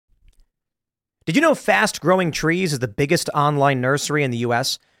Did you know Fast Growing Trees is the biggest online nursery in the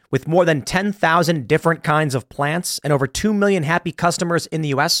US with more than 10,000 different kinds of plants and over 2 million happy customers in the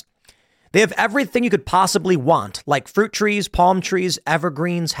US? They have everything you could possibly want, like fruit trees, palm trees,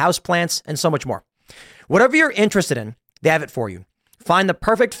 evergreens, houseplants, and so much more. Whatever you're interested in, they have it for you. Find the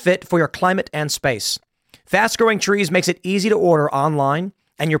perfect fit for your climate and space. Fast Growing Trees makes it easy to order online,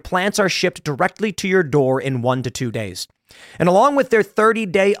 and your plants are shipped directly to your door in 1 to 2 days. And along with their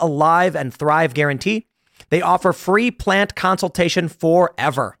 30-day Alive and Thrive guarantee, they offer free plant consultation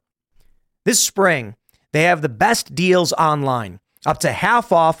forever. This spring, they have the best deals online, up to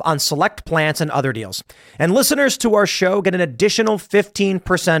half off on select plants and other deals. And listeners to our show get an additional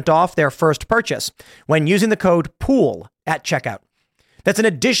 15% off their first purchase when using the code POOL at checkout. That's an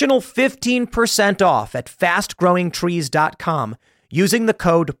additional 15% off at fastgrowingtrees.com using the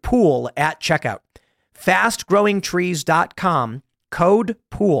code POOL at checkout. fastgrowingtrees.com, code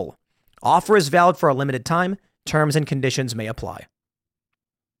POOL. Offer is valid for a limited time. Terms and conditions may apply.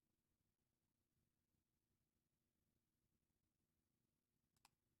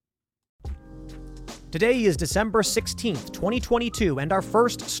 Today is December 16th, 2022, and our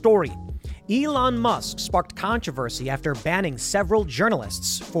first story. Elon Musk sparked controversy after banning several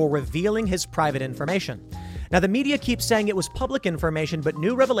journalists for revealing his private information. Now, the media keeps saying it was public information, but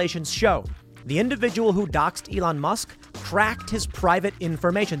new revelations show the individual who doxed Elon Musk cracked his private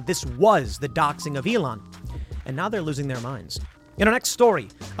information. This was the doxing of Elon. And now they're losing their minds. In our next story,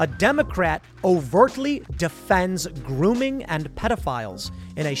 a Democrat overtly defends grooming and pedophiles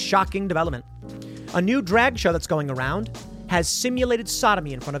in a shocking development. A new drag show that's going around has simulated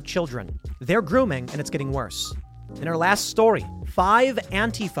sodomy in front of children. They're grooming, and it's getting worse. In our last story, 5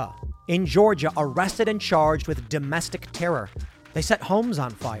 Antifa in Georgia arrested and charged with domestic terror. They set homes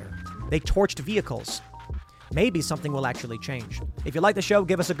on fire. They torched vehicles. Maybe something will actually change. If you like the show,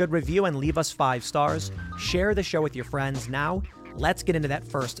 give us a good review and leave us 5 stars. Share the show with your friends. Now, let's get into that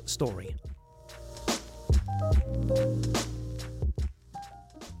first story.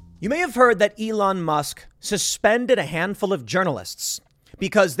 You may have heard that Elon Musk suspended a handful of journalists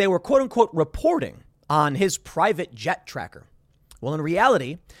because they were quote unquote reporting on his private jet tracker. Well, in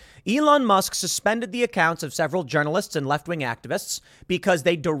reality, Elon Musk suspended the accounts of several journalists and left-wing activists because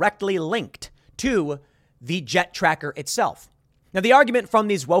they directly linked to the jet tracker itself. Now, the argument from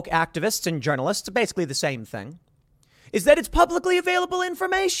these woke activists and journalists, basically the same thing, is that it's publicly available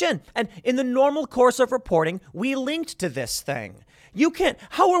information. And in the normal course of reporting, we linked to this thing. You can't.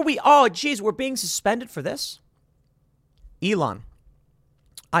 How are we? Oh, geez, we're being suspended for this. Elon,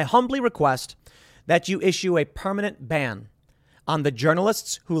 I humbly request that you issue a permanent ban on the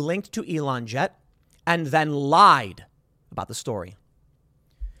journalists who linked to Elon Jet and then lied about the story.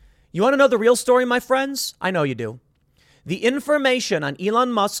 You want to know the real story, my friends? I know you do. The information on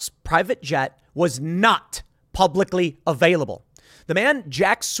Elon Musk's private jet was not publicly available. The man,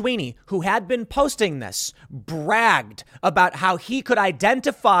 Jack Sweeney, who had been posting this, bragged about how he could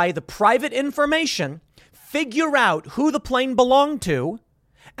identify the private information, figure out who the plane belonged to,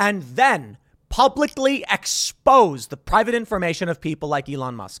 and then publicly expose the private information of people like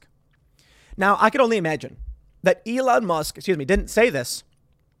Elon Musk. Now, I can only imagine that Elon Musk, didn't say this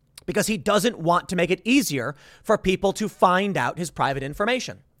because he doesn't want to make it easier for people to find out his private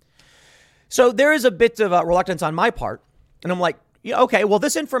information. So there is a bit of reluctance on my part. And I'm like, yeah, okay, well,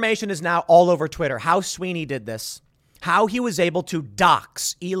 this information is now all over Twitter. How Sweeney did this, how he was able to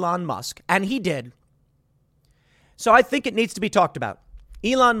dox Elon Musk, and he did. So I think it needs to be talked about.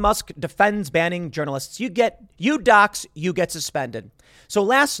 Elon Musk defends banning journalists. You dox, you get suspended. So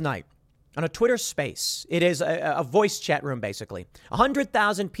last night on a Twitter space, it is a voice chat room, basically.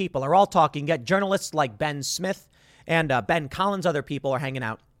 100,000 people are all talking. Yet journalists like Ben Smith and Ben Collins, other people are hanging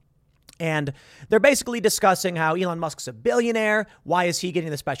out. And they're basically discussing how Elon Musk's a billionaire. Why is he getting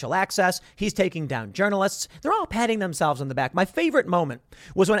the special access? He's taking down journalists. They're all patting themselves on the back. My favorite moment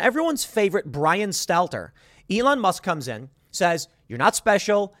was when everyone's favorite Brian Stelter, Elon Musk comes in, says, "You're not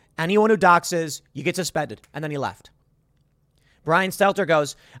special. Anyone who doxes, you get suspended." And then he left. Brian Stelter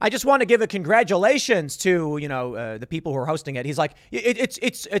goes, "I just want to give a congratulations to, the people who are hosting it." He's like,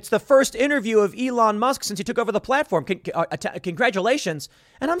 it's the first interview of Elon Musk since he took over the platform. Congratulations.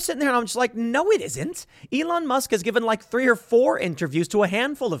 And I'm sitting there and I'm just like, no, it isn't. Elon Musk has given like 3 or 4 interviews to a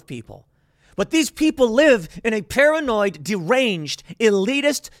handful of people. But these people live in a paranoid, deranged,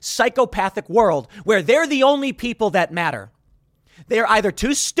 elitist, psychopathic world where they're the only people that matter. They're either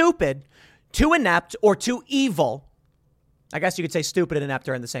too stupid, too inept, or too evil. I guess you could say stupid and inept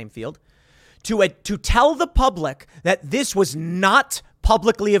are in the same field, to tell the public that this was not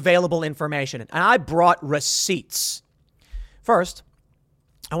publicly available information. And I brought receipts. First,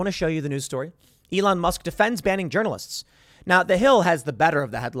 I want to show you the news story. Elon Musk defends banning journalists. Now, The Hill has the better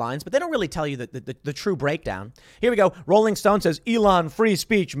of the headlines, but they don't really tell you the true breakdown. Here we go. Rolling Stone says, Elon free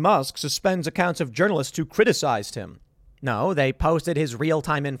speech Musk suspends accounts of journalists who criticized him. No, they posted his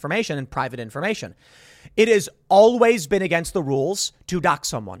real-time information and private information. It has always been against the rules to dox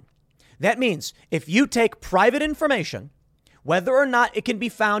someone. That means if you take private information, whether or not it can be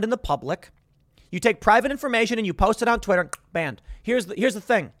found in the public, you take private information and you post it on Twitter, banned. Here's the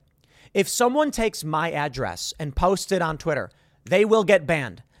thing. If someone takes my address and posts it on Twitter, they will get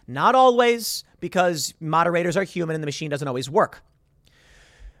banned. Not always, because moderators are human and the machine doesn't always work.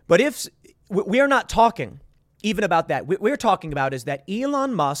 But if we are not talking even about that, what we're talking about is that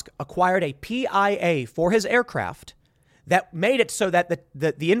Elon Musk acquired a PIA for his aircraft that made it so that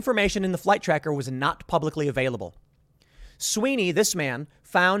the information in the flight tracker was not publicly available. Sweeney, this man,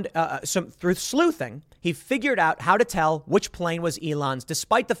 found through sleuthing, he figured out how to tell which plane was Elon's,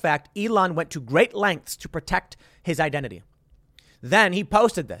 despite the fact Elon went to great lengths to protect his identity. Then he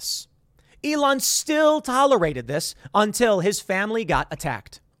posted this. Elon still tolerated this until his family got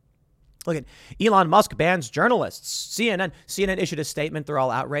attacked. Look at Elon Musk bans journalists. CNN issued a statement. They're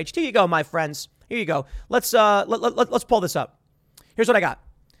all outraged. Here you go, my friends. Here you go. Let's pull this up. Here's what I got.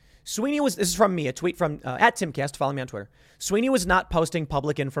 This is from me, a tweet from @Timcast. Follow me on Twitter. Sweeney was not posting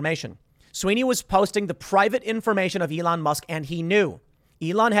public information. Sweeney was posting the private information of Elon Musk, and he knew.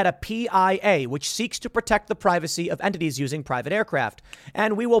 Elon had a PIA, which seeks to protect the privacy of entities using private aircraft.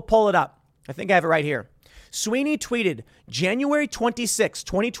 And we will pull it up. I think I have it right here. Sweeney tweeted January 26,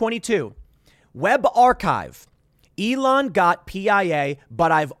 2022, Web Archive. Elon got PIA,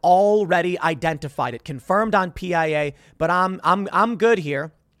 but I've already identified it. Confirmed on PIA, but I'm good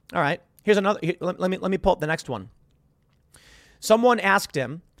here. All right. Here's another. Let me pull up the next one. Someone asked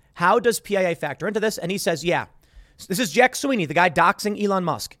him, how does PIA factor into this? And he says, yeah. This is Jack Sweeney, the guy doxing Elon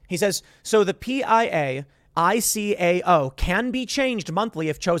Musk. He says, so the PIA ICAO can be changed monthly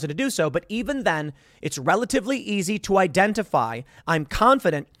if chosen to do so, but even then, it's relatively easy to identify. I'm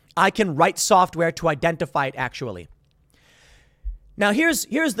confident I can write software to identify it actually. Now, here's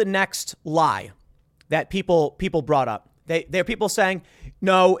the next lie that people brought up. There are people saying,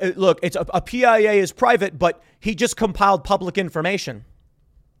 no, look, it's a PIA is private, but he just compiled public information.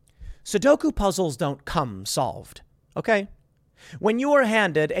 Sudoku puzzles don't come solved, okay? When you are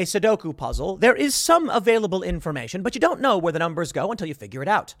handed a Sudoku puzzle, there is some available information, but you don't know where the numbers go until you figure it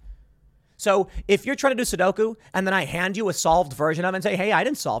out. So if you're trying to do Sudoku and then I hand you a solved version of it and say, hey, I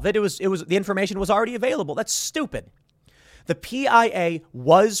didn't solve it. It was the information was already available. That's stupid. The PIA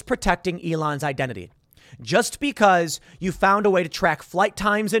was protecting Elon's identity. Just because you found a way to track flight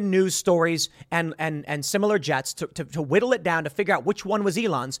times and news stories and similar jets to whittle it down to figure out which one was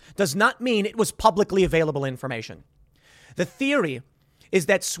Elon's does not mean it was publicly available information. The theory is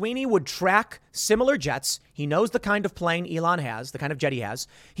that Sweeney would track similar jets. He knows the kind of plane Elon has, the kind of jet he has.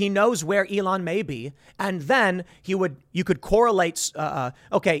 He knows where Elon may be. And then you could correlate,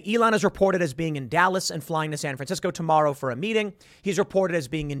 okay, Elon is reported as being in Dallas and flying to San Francisco tomorrow for a meeting. He's reported as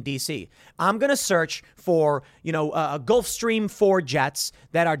being in DC. I'm going to search for, Gulfstream 4 jets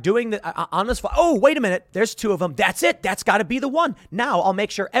that are doing on this. Oh, wait a minute. There's two of them. That's it. That's got to be the one. Now I'll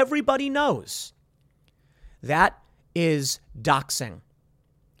make sure everybody knows. That is doxing.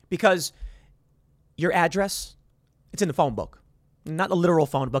 Because your address, it's in the phone book, not the literal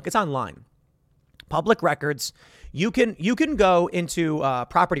phone book. It's online. Public records. You can go into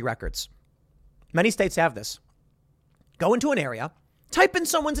property records. Many states have this. Go into an area, type in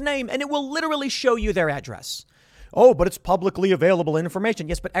someone's name, and it will literally show you their address. Oh, but it's publicly available information.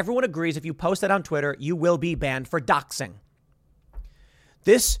 Yes, but everyone agrees if you post that on Twitter, you will be banned for doxing.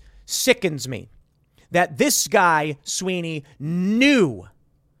 This sickens me that this guy, Sweeney, knew.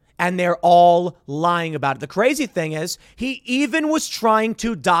 And they're all lying about it. The crazy thing is, he even was trying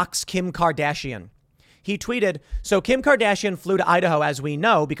to dox Kim Kardashian. He tweeted, so Kim Kardashian flew to Idaho, as we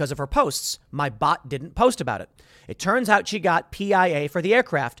know, because of her posts. My bot didn't post about it. It turns out she got PIA for the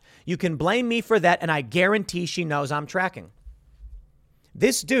aircraft. You can blame me for that, and I guarantee she knows I'm tracking.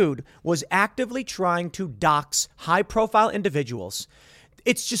 This dude was actively trying to dox high-profile individuals.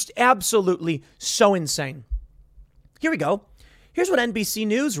 It's just absolutely so insane. Here we go. Here's what NBC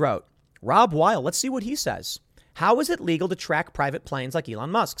News wrote. Rob Weil, let's see what he says. How is it legal to track private planes like Elon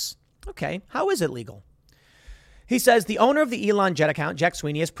Musk's? Okay, how is it legal? He says the owner of the Elon Jet account, Jack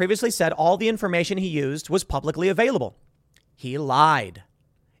Sweeney, has previously said all the information he used was publicly available. He lied.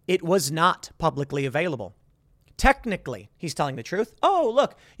 It was not publicly available. technically, he's telling the truth. Oh,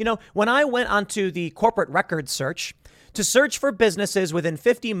 look, when I went onto the corporate records search to search for businesses within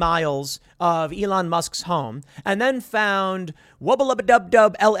 50 miles of Elon Musk's home, and then found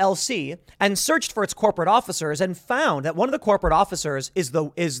Wubba-Lubba-Dub-Dub LLC and searched for its corporate officers and found that one of the corporate officers is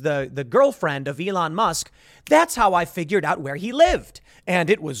the girlfriend of Elon Musk. That's how I figured out where he lived. And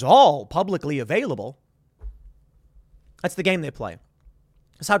it was all publicly available. That's the game they play.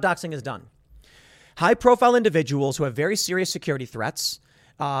 That's how doxing is done. High-profile individuals who have very serious security threats.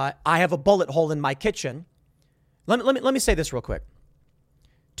 I have a bullet hole in my kitchen. Let me say this real quick.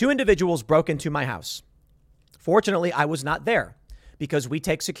 2 individuals broke into my house. Fortunately, I was not there because we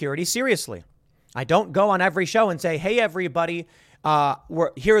take security seriously. I don't go on every show and say, hey, everybody,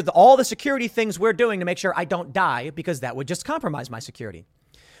 here are all the security things we're doing to make sure I don't die, because that would just compromise my security.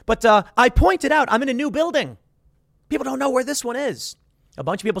 But I pointed out I'm in a new building. People don't know where this one is. A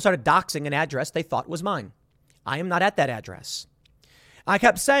bunch of people started doxing an address they thought was mine. I am not at that address. I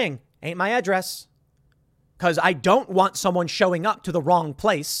kept saying, ain't my address, because I don't want someone showing up to the wrong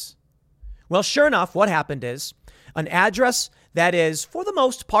place. Well, sure enough, what happened is an address that is, for the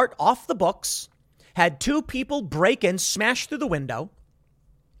most part, off the books, had 2 people break in, smash through the window.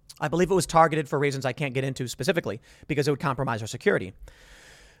 I believe it was targeted for reasons I can't get into specifically because it would compromise our security.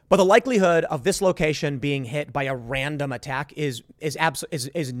 But the likelihood of this location being hit by a random attack is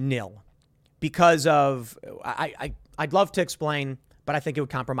nil, because of, I'd love to explain, but I think it would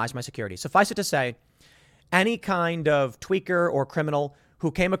compromise my security. Suffice it to say, any kind of tweaker or criminal who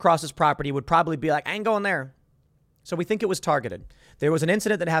came across this property would probably be like, I ain't going there. So we think it was targeted. There was an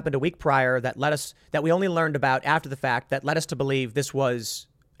incident that happened a week prior that we only learned about after the fact, that led us to believe this was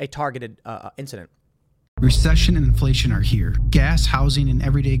a targeted incident. Recession and inflation are here. Gas, housing, and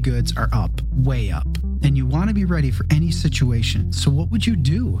everyday goods are up, way up. And you want to be ready for any situation. So what would you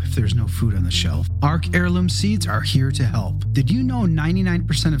do if there's no food on the shelf? ARC Heirloom Seeds are here to help. Did you know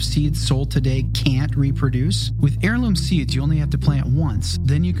 99% of seeds sold today can't reproduce? With Heirloom Seeds, you only have to plant once.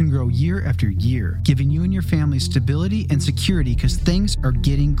 Then you can grow year after year, giving you and your family stability and security because things are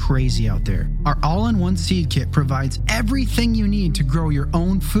getting crazy out there. Our all-in-one seed kit provides everything you need to grow your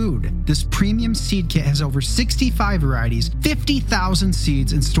own food. This premium seed kit has over 65 varieties, 50,000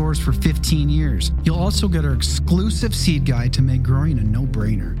 seeds, and stores for 15 years. You'll also get our exclusive seed guide to make growing a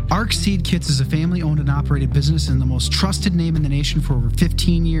no-brainer. ARC Seed Kits is a family-owned and operated business and the most trusted name in the nation for over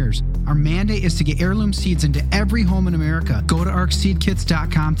 15 years. Our mandate is to get heirloom seeds into every home in America. Go to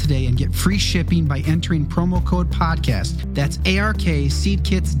arcseedkits.com today and get free shipping by entering promo code podcast. That's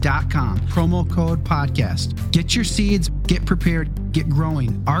ARKseedkits.com, promo code podcast. Get your seeds, get prepared, get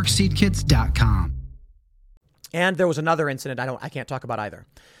growing. arcseedkits.com. And there was another incident I can't talk about either.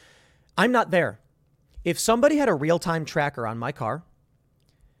 I'm not there. If somebody had a real-time tracker on my car,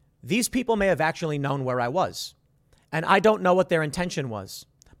 these people may have actually known where I was. And I don't know what their intention was,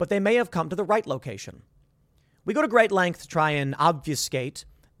 but they may have come to the right location. We go to great length to try and obfuscate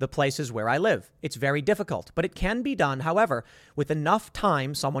the places where I live. It's very difficult, but it can be done. However, with enough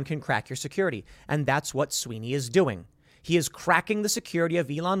time, someone can crack your security. And that's what Sweeney is doing. He is cracking the security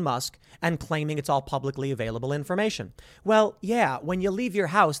of Elon Musk and claiming it's all publicly available information. Well, yeah, when you leave your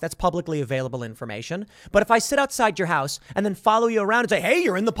house, that's publicly available information. But if I sit outside your house and then follow you around and say, hey,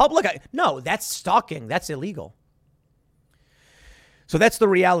 you're in the public. No, that's stalking. That's illegal. So that's the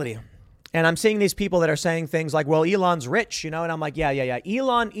reality. And I'm seeing these people that are saying things like, well, Elon's rich, and I'm like, yeah.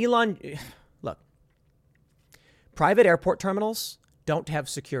 Elon, look, private airport terminals don't have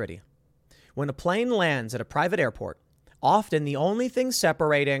security. When a plane lands at a private airport, often the only thing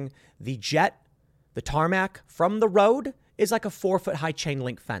separating the jet, the tarmac, from the road is like a 4-foot high chain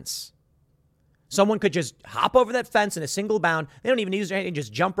link fence. Someone could just hop over that fence in a single bound. They don't even use anything,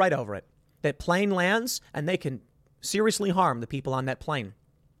 just jump right over it. That plane lands and they can seriously harm the people on that plane.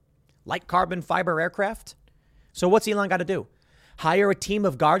 Light carbon fiber aircraft. So what's Elon got to do? Hire a team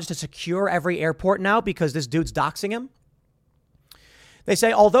of guards to secure every airport now because this dude's doxing him? They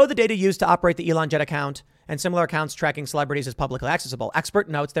say, although the data used to operate the Elon Jet account and similar accounts tracking celebrities is publicly accessible, expert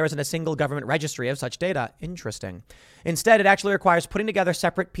notes there isn't a single government registry of such data. Interesting. Instead, it actually requires putting together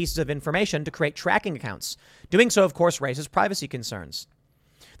separate pieces of information to create tracking accounts. Doing so, of course, raises privacy concerns.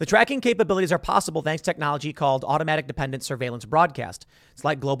 The tracking capabilities are possible thanks to technology called automatic dependent surveillance broadcast. It's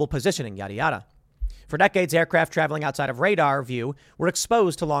like global positioning, yada, yada. For decades, aircraft traveling outside of radar view were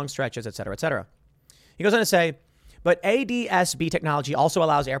exposed to long stretches, et cetera, et cetera. He goes on to say, but ADS-B technology also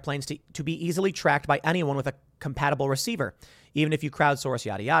allows airplanes to be easily tracked by anyone with a compatible receiver, even if you crowdsource,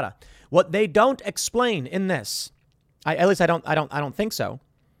 yada, yada. What they don't explain in this, at least I don't think so,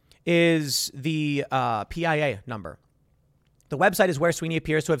 is the PIA number. The website is where Sweeney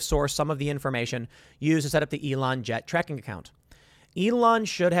appears to have sourced some of the information used to set up the Elon Jet tracking account. Elon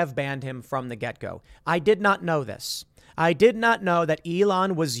should have banned him from the get-go. I did not know this. I did not know that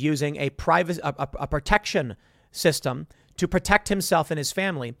Elon was using a protection system to protect himself and his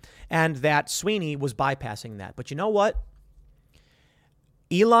family, and that Sweeney was bypassing that. But you know what?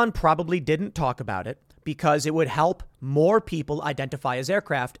 Elon probably didn't talk about it because it would help more people identify his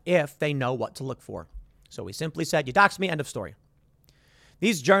aircraft if they know what to look for. So he simply said, you doxed me, end of story.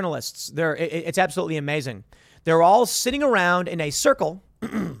 These journalists, it's absolutely amazing. They're all sitting around in a circle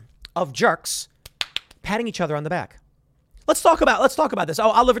of jerks patting each other on the back. Let's talk about this. Oh,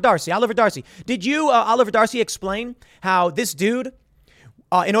 Oliver Darcy. Did you, Oliver Darcy, explain how this dude,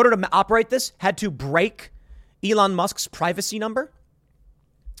 in order to operate this, had to break Elon Musk's privacy number?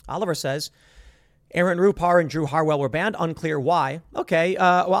 Oliver says, Aaron Rupar and Drew Harwell were banned. Unclear why. Okay,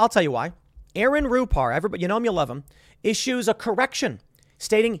 well, I'll tell you why. Aaron Rupar, everybody, you know him, you love him, issues a correction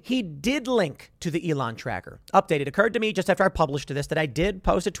stating he did link to the Elon tracker. Update. It occurred to me just after I published this that I did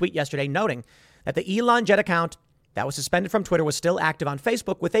post a tweet yesterday noting that the Elon Jet account that was suspended from Twitter was still active on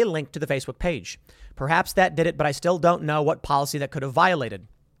Facebook with a link to the Facebook page. Perhaps that did it, but I still don't know what policy that could have violated.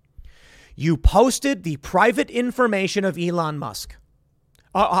 You posted the private information of Elon Musk.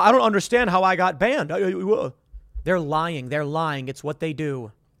 I don't understand how I got banned. They're lying. It's what they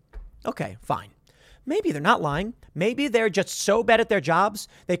do. Okay, fine. Maybe they're not lying. Maybe they're just so bad at their jobs,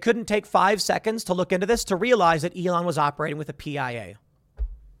 they couldn't take 5 seconds to look into this to realize that Elon was operating with a PIA.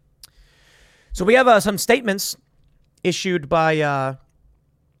 So we have some statements issued by,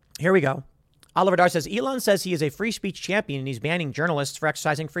 here we go. Oliver Dar says, Elon says he is a free speech champion and he's banning journalists for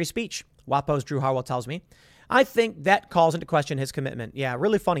exercising free speech. WAPO's Drew Harwell tells me. I think that calls into question his commitment. Yeah,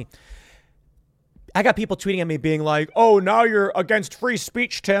 really funny. I got people tweeting at me being like, oh, now you're against free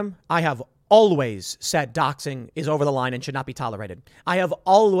speech, Tim. I have always said doxing is over the line and should not be tolerated. I have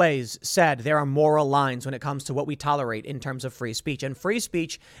always said there are moral lines when it comes to what we tolerate in terms of free speech. And free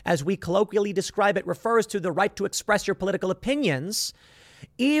speech, as we colloquially describe it, refers to the right to express your political opinions,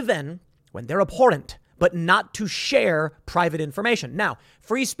 even when they're abhorrent, but not to share private information. Now,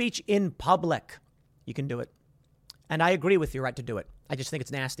 free speech in public, you can do it. And I agree with your right to do it. I just think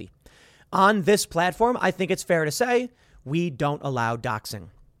it's nasty. On this platform, I think it's fair to say we don't allow doxing.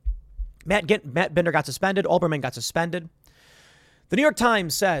 Matt Binder got suspended. Olbermann got suspended. The New York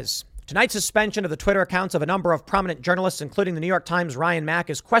Times says tonight's suspension of the Twitter accounts of a number of prominent journalists, including the New York Times' Ryan Mack,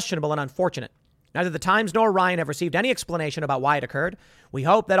 is questionable and unfortunate. Neither the Times nor Ryan have received any explanation about why it occurred. We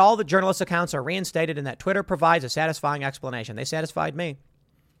hope that all the journalists' accounts are reinstated and that Twitter provides a satisfying explanation. They satisfied me.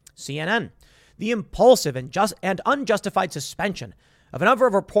 CNN. The impulsive and unjustified suspension of a number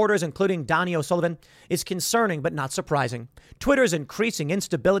of reporters, including Donnie O'Sullivan, is concerning but not surprising. Twitter's increasing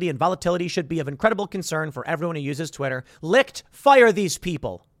instability and volatility should be of incredible concern for everyone who uses Twitter. Fire these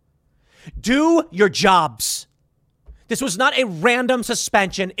people. Do your jobs. This was not a random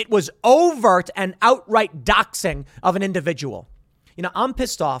suspension. It was overt and outright doxing of an individual. You know, I'm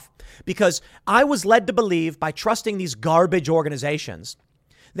pissed off because I was led to believe by trusting these garbage organizations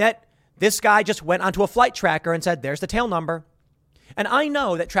that this guy just went onto a flight tracker and said, there's the tail number. And I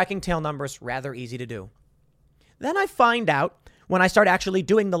know that tracking tail numbers is rather easy to do. Then I find out when I start actually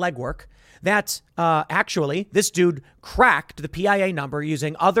doing the legwork that actually this dude cracked the PIA number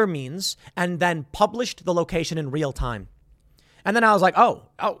using other means and then published the location in real time. And then I was like, oh,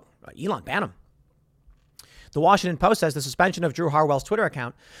 Elon, ban him. The Washington Post says the suspension of Drew Harwell's Twitter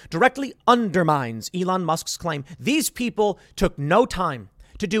account directly undermines Elon Musk's claim. These people took no time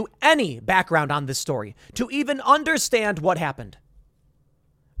to do any background on this story, to even understand what happened.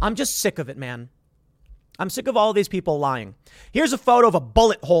 I'm just sick of it, man. I'm sick of all these people lying. Here's a photo of a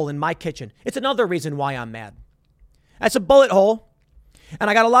bullet hole in my kitchen. It's another reason why I'm mad. That's a bullet hole. And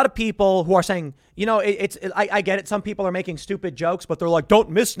I got a lot of people who are saying, you know, I get it. Some people are making stupid jokes, but they're like,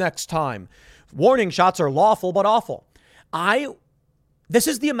 don't miss next time. Warning shots are lawful, but awful. This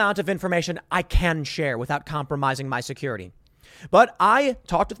is the amount of information I can share without compromising my security. But I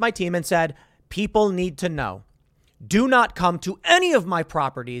talked with my team and said, people need to know. Do not come to any of my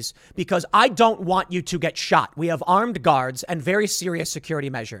properties because I don't want you to get shot. We have armed guards and very serious security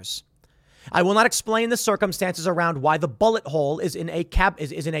measures. I will not explain the circumstances around why the bullet hole is in a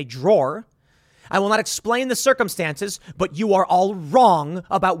is in a drawer. I will not explain the circumstances, but you are all wrong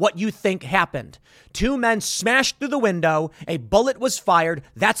about what you think happened. 2 men smashed through the window. A bullet was fired.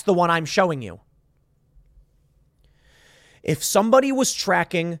 That's the one I'm showing you. If somebody was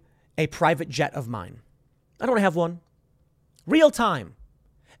tracking a private jet of mine, I don't have one. Real time.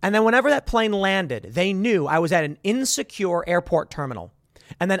 And then whenever that plane landed, they knew I was at an insecure airport terminal.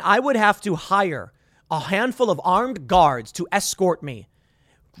 And then I would have to hire a handful of armed guards to escort me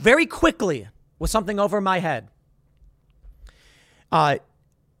very quickly with something over my head, that's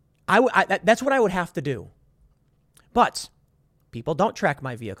what I would have to do. But people don't track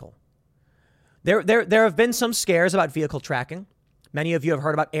my vehicle. There have been some scares about vehicle tracking. Many of you have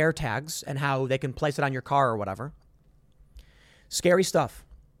heard about AirTags and how they can place it on your car or whatever. Scary stuff.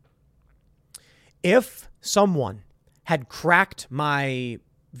 If someone had cracked my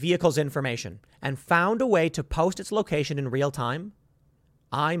vehicle's information and found a way to post its location in real time,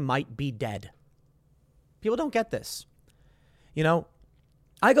 I might be dead. People don't get this. You know,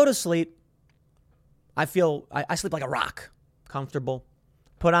 I go to sleep. I sleep like a rock, comfortable.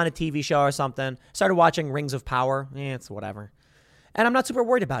 Put on a TV show or something. Started watching Rings of Power. It's whatever. And I'm not super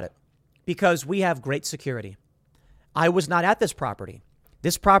worried about it because we have great security. I was not at this property.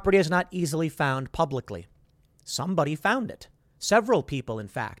 This property is not easily found publicly. Somebody found it. Several people, in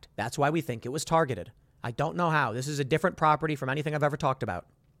fact. That's why we think it was targeted. I don't know how. This is a different property from anything I've ever talked about.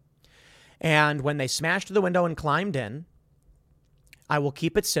 And when they smashed the window and climbed in, I will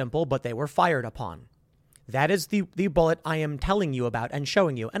keep it simple, but they were fired upon. That is the bullet I am telling you about and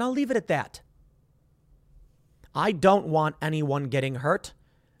showing you, and I'll leave it at that. I don't want anyone getting hurt.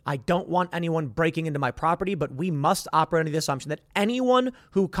 I don't want anyone breaking into my property, but we must operate under the assumption that anyone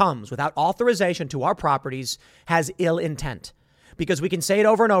who comes without authorization to our properties has ill intent. Because we can say it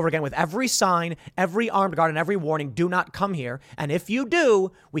over and over again with every sign, every armed guard, and every warning, do not come here. And if you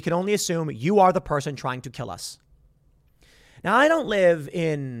do, we can only assume you are the person trying to kill us. Now, I don't live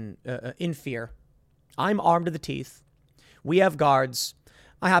in fear. I'm armed to the teeth. We have guards.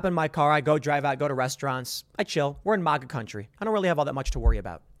 I hop in my car. I go drive out, go to restaurants. I chill. We're in MAGA country. I don't really have all that much to worry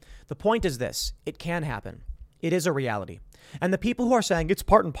about. The point is this. It can happen. It is a reality. And the people who are saying it's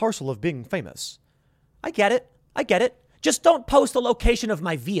part and parcel of being famous. I get it. I get it. Just don't post the location of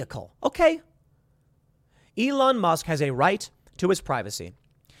my vehicle. Okay? Elon Musk has a right to his privacy.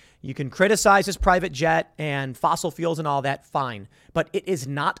 You can criticize his private jet and fossil fuels and all that. Fine. But it is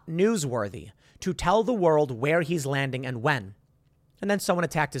not newsworthy to tell the world where he's landing and when. And then someone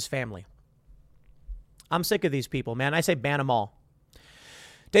attacked his family. I'm sick of these people, man. I say ban them all.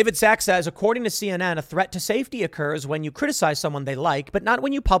 David Sachs says, according to CNN, a threat to safety occurs when you criticize someone they like, but not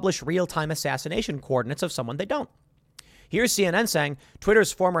when you publish real-time assassination coordinates of someone they don't. Here's CNN saying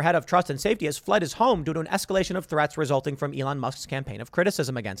Twitter's former head of trust and safety has fled his home due to an escalation of threats resulting from Elon Musk's campaign of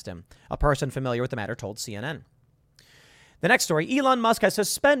criticism against him. A person familiar with the matter told CNN. The next story, Elon Musk has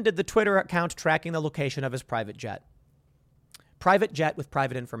suspended the Twitter account tracking the location of his private jet. Private jet with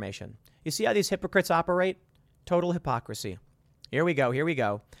private information. You see how these hypocrites operate? Total hypocrisy. Here we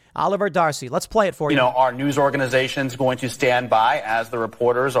go. Oliver Darcy, let's play it for you. Are news organizations going to stand by as the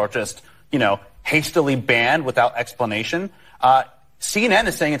reporters are just, hastily banned without explanation? CNN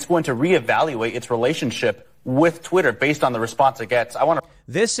is saying it's going to reevaluate its relationship with Twitter based on the response it gets.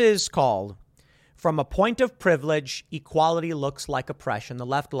 This is called, from a point of privilege, equality looks like oppression. The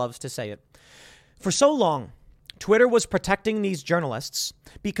left loves to say it. For so long, Twitter was protecting these journalists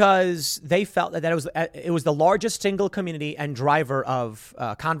because they felt that it was the largest single community and driver of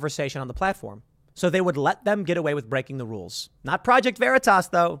conversation on the platform. So they would let them get away with breaking the rules. Not Project Veritas,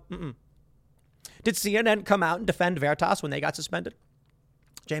 though. Did CNN come out and defend Veritas when they got suspended?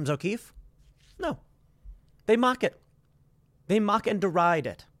 James O'Keefe? No. They mock it. They mock and deride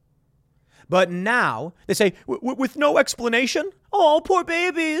it. But now they say, with no explanation? Oh, poor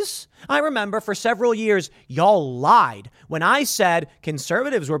babies. I remember for several years, y'all lied when I said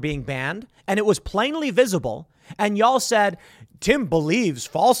conservatives were being banned and it was plainly visible. And y'all said, Tim believes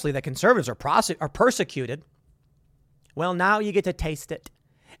falsely that conservatives are persecuted. Well, now you get to taste it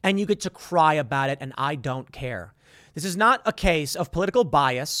and you get to cry about it. And I don't care. This is not a case of political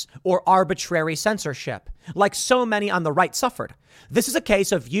bias or arbitrary censorship, like so many on the right suffered. This is a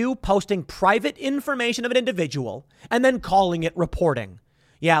case of you posting private information of an individual and then calling it reporting.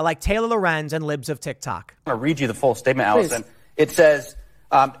 Yeah, like Taylor Lorenz and libs of TikTok. I'm going to read you the full statement, Allison. Please. It says...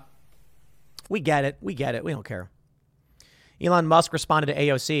 We get it. We don't care. Elon Musk responded to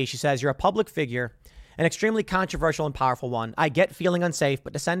AOC. She says, you're a public figure, an extremely controversial and powerful one. I get feeling unsafe,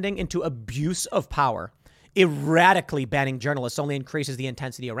 but descending into abuse of power. Erratically banning journalists only increases the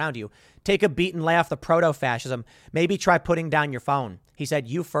intensity around you. Take a beat and lay off the proto-fascism. Maybe try putting down your phone. He said,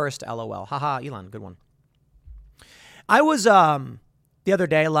 you first, LOL. Haha, Elon, good one. I was the other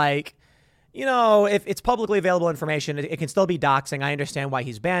day like, if it's publicly available information, it can still be doxing. I understand why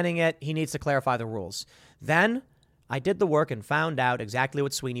he's banning it. He needs to clarify the rules. Then I did the work and found out exactly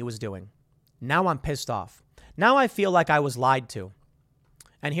what Sweeney was doing. Now I'm pissed off. Now I feel like I was lied to.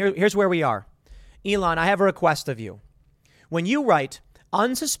 And here's where we are. Elon, I have a request of you. When you write,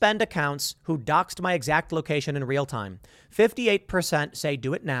 Unsuspend accounts who doxed my exact location in real time. 58% say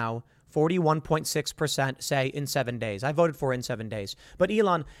do it now. 41.6% say in 7 days. I voted for in 7 days. But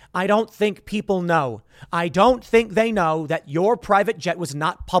Elon, I don't think people know. I don't think they know that your private jet was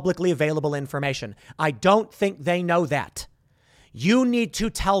not publicly available information. I don't think they know that. You need to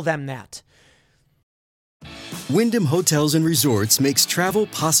tell them that. Wyndham Hotels and Resorts makes travel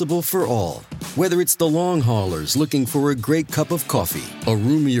possible for all. Whether it's the long haulers looking for a great cup of coffee, a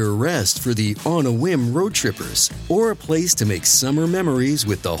roomier rest for the on-a-whim road trippers, or a place to make summer memories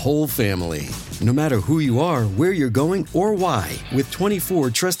with the whole family. No matter who you are, where you're going, or why, with 24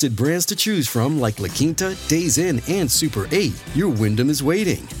 trusted brands to choose from like La Quinta, Days Inn, and Super 8, your Wyndham is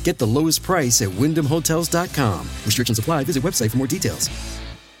waiting. Get the lowest price at WyndhamHotels.com. Restrictions apply. Visit website for more details.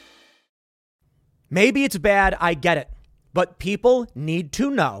 Maybe it's bad, I get it. But people need to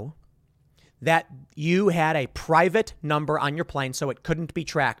know that you had a private number on your plane so it couldn't be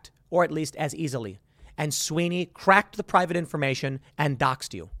tracked, or at least as easily. And Sweeney cracked the private information and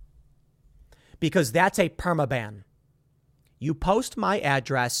doxed you. Because that's a permaban. You post my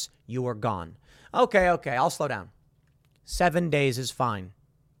address, you are gone. Okay, I'll slow down. 7 days is fine.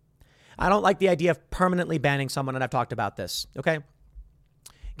 I don't like the idea of permanently banning someone, and I've talked about this, okay?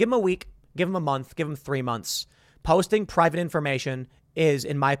 Give them a week. Give them a month, give them 3 months. Posting private information is,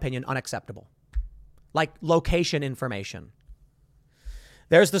 in my opinion, unacceptable. Like location information.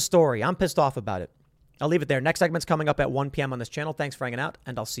 There's the story. I'm pissed off about it. I'll leave it there. Next segment's coming up at 1 p.m. on this channel. Thanks for hanging out,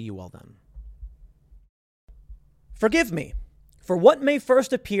 and I'll see you all then. Forgive me for what may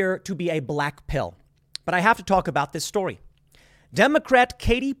first appear to be a black pill, but I have to talk about this story. Democrat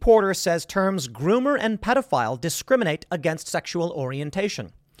Katie Porter says terms groomer and pedophile discriminate against sexual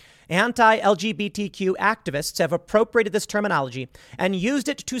orientation. Anti-LGBTQ activists have appropriated this terminology and used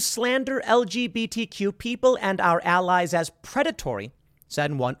it to slander LGBTQ people and our allies as predatory,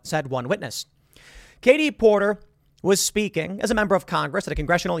 said one witness. Katie Porter was speaking as a member of Congress at a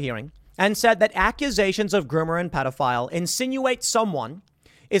congressional hearing and said that accusations of groomer and pedophile insinuate someone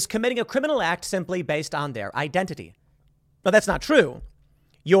is committing a criminal act simply based on their identity. Now, that's not true.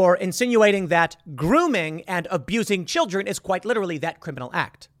 You're insinuating that grooming and abusing children is quite literally that criminal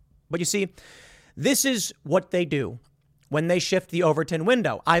act. But you see, this is what they do when they shift the Overton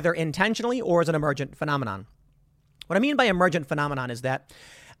window, either intentionally or as an emergent phenomenon. What I mean by emergent phenomenon is that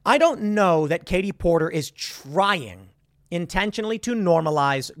I don't know that Katie Porter is trying intentionally to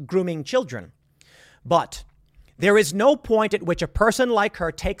normalize grooming children. But there is no point at which a person like her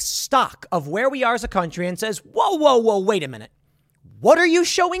takes stock of where we are as a country and says, whoa, wait a minute. What are you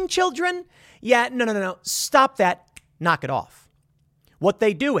showing children? Yeah, no. Stop that. Knock it off. What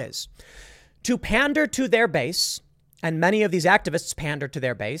they do is to pander to their base, and many of these activists pander to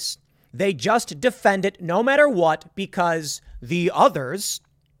their base, they just defend it no matter what because the others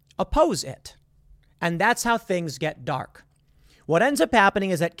oppose it. And that's how things get dark. What ends up happening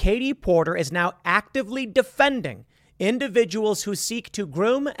is that Katie Porter is now actively defending individuals who seek to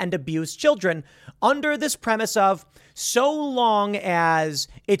groom and abuse children under this premise of so long as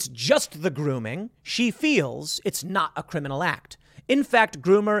it's just the grooming, she feels it's not a criminal act. In fact,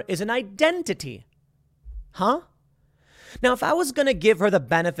 groomer is an identity. Huh? Now, if I was going to give her the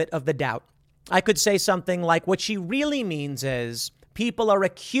benefit of the doubt, I could say something like what she really means is people are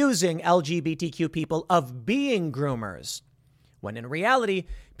accusing LGBTQ people of being groomers, when in reality,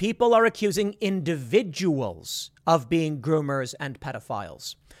 people are accusing individuals of being groomers and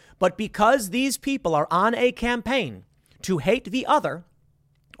pedophiles. But because these people are on a campaign to hate the other,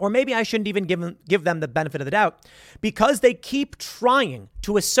 or maybe I shouldn't even give them the benefit of the doubt, because they keep trying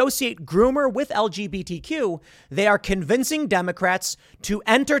to associate groomer with LGBTQ, they are convincing Democrats to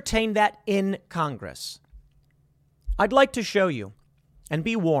entertain that in Congress. I'd like to show you, and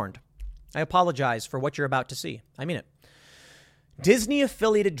be warned, I apologize for what you're about to see. I mean it.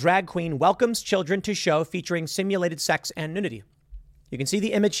 Disney-affiliated drag queen welcomes children to show featuring simulated sex and nudity. You can see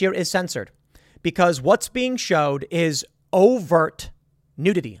the image here is censored because what's being showed is overt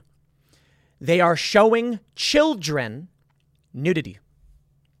nudity. They are showing children nudity.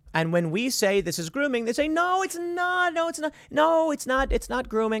 And when we say this is grooming, they say, no, it's not. No, it's not. No, it's not. It's not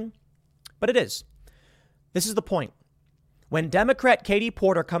grooming. But it is. This is the point. When Democrat Katie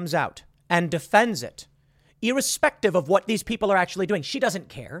Porter comes out and defends it, irrespective of what these people are actually doing, she doesn't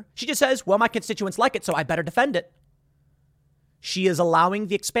care. She just says, well, my constituents like it, so I better defend it. She is allowing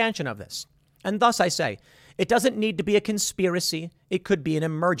the expansion of this. And thus I say, it doesn't need to be a conspiracy. It could be an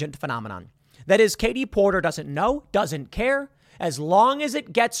emergent phenomenon. That is, Katie Porter doesn't know, doesn't care. As long as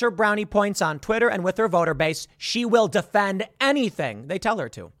it gets her brownie points on Twitter and with her voter base, she will defend anything they tell her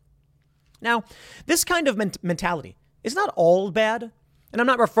to. Now, this kind of mentality is not all bad. And I'm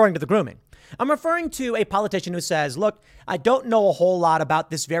not referring to the grooming. I'm referring to a politician who says, look, I don't know a whole lot about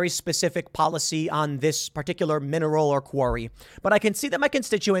this very specific policy on this particular mineral or quarry, but I can see that my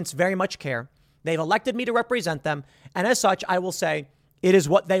constituents very much care. They've elected me to represent them. And as such, I will say it is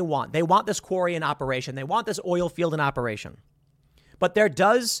what they want. They want this quarry in operation. They want this oil field in operation. But there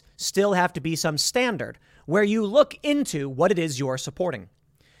does still have to be some standard where you look into what it is you're supporting.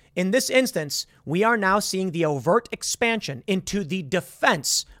 In this instance, we are now seeing the overt expansion into the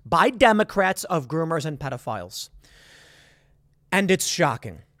defense by Democrats of groomers and pedophiles. And it's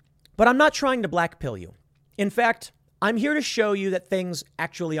shocking. But I'm not trying to black pill you. In fact, I'm here to show you that things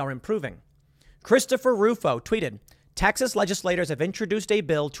actually are improving. Christopher Rufo tweeted, Texas legislators have introduced a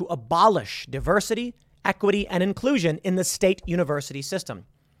bill to abolish diversity, equity, and inclusion in the state university system.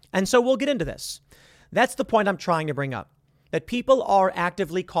 And so we'll get into this. That's the point I'm trying to bring up. That people are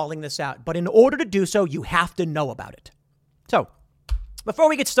actively calling this out. But in order to do so, you have to know about it. So before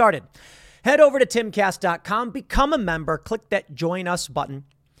we get started, head over to timcast.com, become a member, click that join us button,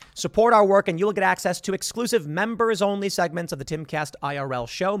 support our work, and you'll get access to exclusive members only segments of the Timcast IRL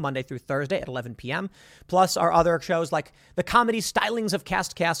show Monday through Thursday at 11 p.m. Plus our other shows like the comedy Stylings of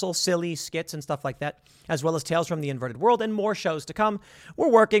Cast Castle, silly skits and stuff like that, as well as Tales from the Inverted World and more shows to come. We're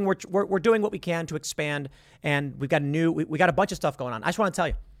working. We're doing what we can to expand, and we got a bunch of stuff going on. I just want to tell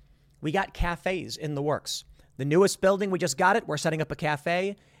you, we got cafes in the works. The newest building, we just got it. We're setting up a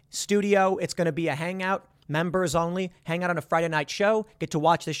cafe studio. It's going to be a hangout, members only, hang out on a Friday night show, get to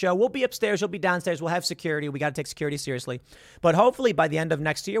watch the show. We'll be upstairs. You'll be downstairs. We'll have security. We got to take security seriously. But hopefully by the end of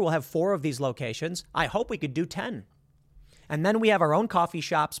next year, we'll have 4 of these locations. I hope we could do 10. And then we have our own coffee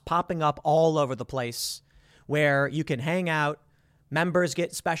shops popping up all over the place where you can hang out. Members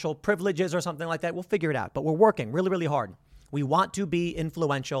get special privileges or something like that. We'll figure it out. But we're working really, really hard. We want to be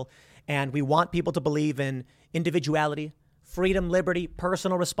influential, and we want people to believe in individuality, freedom, liberty,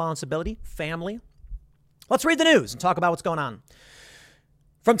 personal responsibility, family. Let's read the news and talk about what's going on.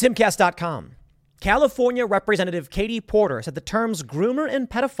 From timcast.com. California Representative Katie Porter said the terms groomer and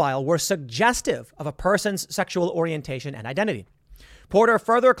pedophile were suggestive of a person's sexual orientation and identity. Porter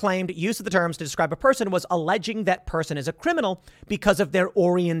further claimed use of the terms to describe a person was alleging that person is a criminal because of their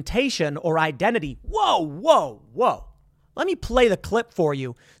orientation or identity. Whoa, whoa, whoa. Let me play the clip for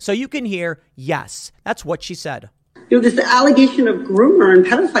you so you can hear, yes, that's what she said. This allegation of groomer and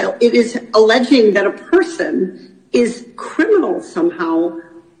pedophile, it is alleging that a person is criminal somehow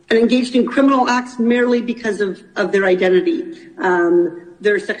and engaged in criminal acts merely because of their identity,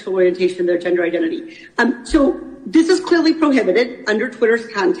 their sexual orientation, their gender identity. So this is clearly prohibited under Twitter's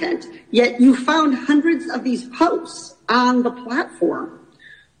content, yet you found hundreds of these posts on the platform.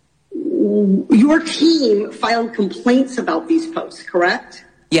 Your team filed complaints about these posts, correct?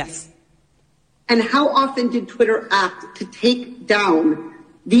 Yes. And how often did Twitter act to take down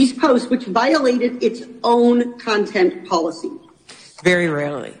these posts, which violated its own content policy? Very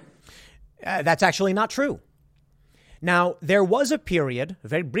rarely. That's actually not true. Now, there was a period,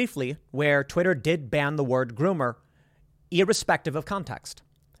 very briefly, where Twitter did ban the word groomer, irrespective of context.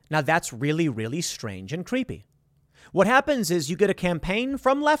 Now, that's really, really strange and creepy. What happens is you get a campaign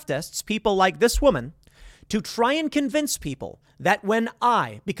from leftists, people like this woman, to try and convince people that when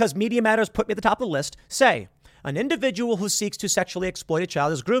I, because Media Matters put me at the top of the list, say an individual who seeks to sexually exploit a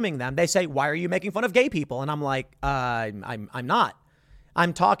child is grooming them, they say, why are you making fun of gay people? And I'm like, I'm not.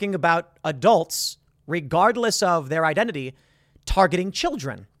 I'm talking about adults, regardless of their identity, targeting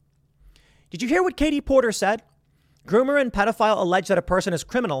children. Did you hear what Katie Porter said? Groomer and pedophile allege that a person is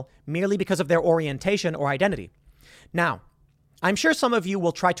criminal merely because of their orientation or identity. Now, I'm sure some of you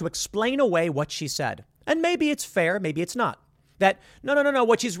will try to explain away what she said. And maybe it's fair, maybe it's not. That, no.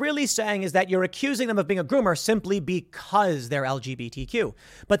 What she's really saying is that you're accusing them of being a groomer simply because they're LGBTQ.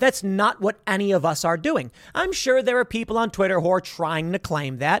 But that's not what any of us are doing. I'm sure there are people on Twitter who are trying to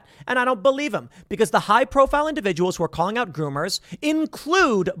claim that, and I don't believe them, because the high-profile individuals who are calling out groomers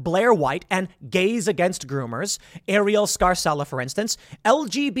include Blair White and Gays Against Groomers, Ariel Scarcella, for instance,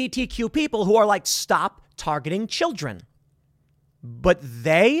 LGBTQ people who are like, stop targeting children. But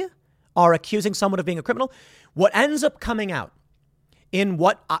they are accusing someone of being a criminal. What ends up coming out in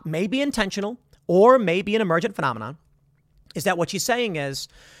what may be intentional or may be an emergent phenomenon is that what she's saying is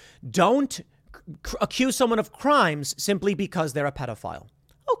don't accuse someone of crimes simply because they're a pedophile.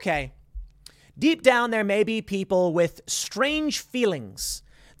 Okay. Deep down, there may be people with strange feelings.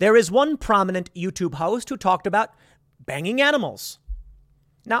 There is one prominent YouTube host who talked about banging animals.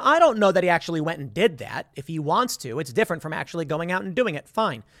 Now, I don't know that he actually went and did that. If he wants to, it's different from actually going out and doing it.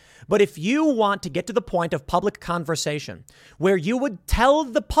 Fine. But if you want to get to the point of public conversation where you would tell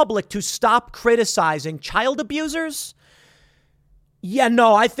the public to stop criticizing child abusers, Yeah,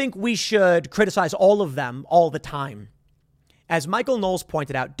 no, I think we should criticize all of them all the time. As Michael Knowles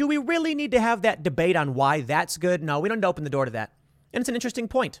pointed out, do we really need to have that debate on why that's good? No, we don't open the door to that. And it's an interesting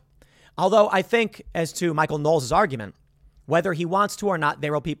point. Although I think, as to Michael Knowles' argument, whether he wants to or not,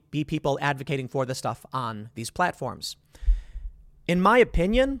 there will be people advocating for the stuff on these platforms. In my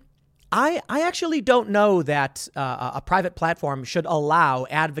opinion, I actually don't know that a private platform should allow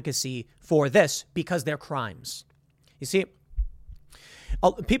advocacy for this because they're crimes. You see,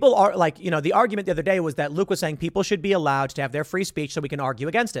 people are like, the argument the other day was that Luke was saying people should be allowed to have their free speech so we can argue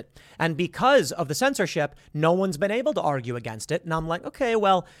against it. And because of the censorship, no one's been able to argue against it. And I'm like, okay,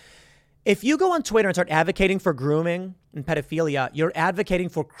 well, if you go on Twitter and start advocating for grooming and pedophilia, you're advocating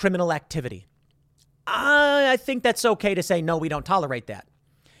for criminal activity. I think that's okay to say, no, we don't tolerate that.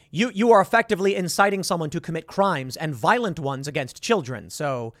 You are effectively inciting someone to commit crimes and violent ones against children.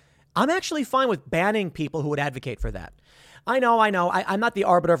 So I'm actually fine with banning people who would advocate for that. I know. I'm not the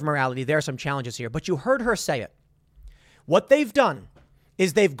arbiter of morality. There are some challenges here, but you heard her say it. What they've done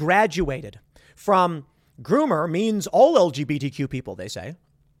is they've graduated from groomer means all LGBTQ people, they say.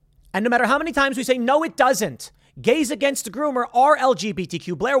 And no matter how many times we say, no, it doesn't. Gays against groomer are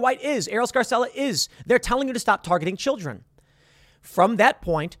LGBTQ. Blair White is. Ariel Scarcella is. They're telling you to stop targeting children. From that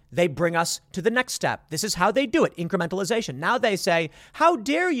point, they bring us to the next step. This is how they do it. Incrementalization. Now they say, how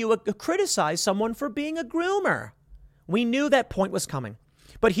dare you criticize someone for being a groomer? We knew that point was coming.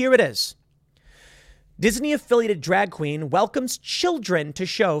 But here it is. Disney-affiliated drag queen welcomes children to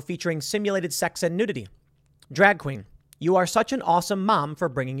show featuring simulated sex and nudity. Drag queen, you are such an awesome mom for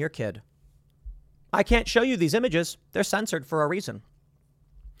bringing your kid. I can't show you these images. They're censored for a reason.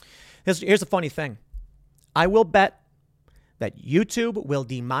 Here's the funny thing. I will bet that YouTube will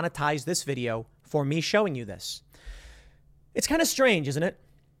demonetize this video for me showing you this. It's kind of strange, isn't it?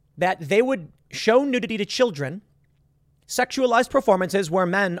 That they would show nudity to children, sexualized performances where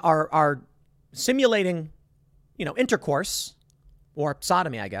men are simulating, intercourse or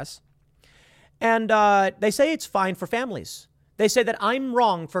sodomy, I guess. And they say it's fine for families. They say that I'm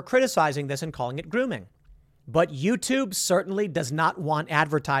wrong for criticizing this and calling it grooming. But YouTube certainly does not want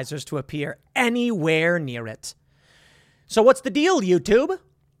advertisers to appear anywhere near it. So what's the deal, YouTube?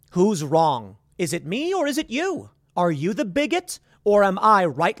 Who's wrong? Is it me or is it you? Are you the bigot or am I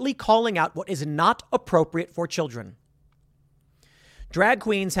rightly calling out what is not appropriate for children? Drag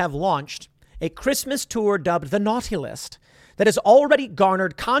queens have launched a Christmas tour dubbed The Naughty List that has already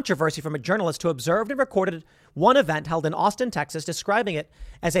garnered controversy from a journalist who observed and recorded one event held in Austin, Texas, describing it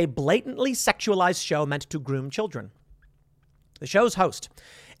as a blatantly sexualized show meant to groom children. The show's host,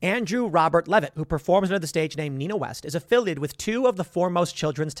 Andrew Robert Levitt, who performs under the stage name Nina West, is affiliated with two of the foremost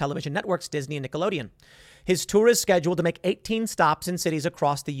children's television networks, Disney and Nickelodeon. His tour is scheduled to make 18 stops in cities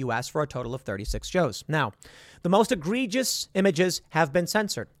across the U.S. for a total of 36 shows. Now, the most egregious images have been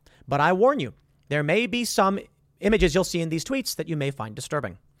censored, but I warn you, there may be some images you'll see in these tweets that you may find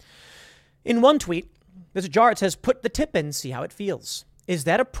disturbing. In one tweet, there's a jar that says, put the tip in, see how it feels. Is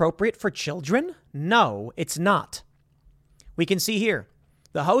that appropriate for children? No, it's not. We can see here,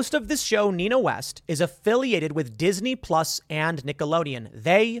 the host of this show, Nina West, is affiliated with Disney Plus and Nickelodeon.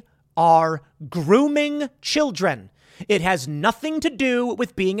 They are grooming children. It has nothing to do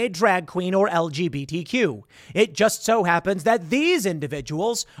with being a drag queen or LGBTQ. It just so happens that these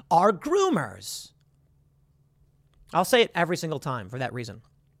individuals are groomers. I'll say it every single time for that reason.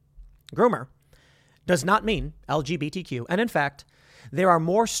 Groomer does not mean LGBTQ. And in fact, there are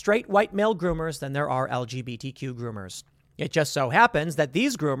more straight white male groomers than there are LGBTQ groomers. It just so happens that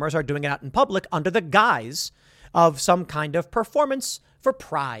these groomers are doing it out in public under the guise of some kind of performance for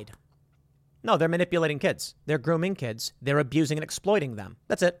pride. No, they're manipulating kids. They're grooming kids. They're abusing and exploiting them.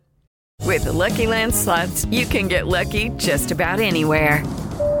 That's it. With the Lucky Land Slots, you can get lucky just about anywhere.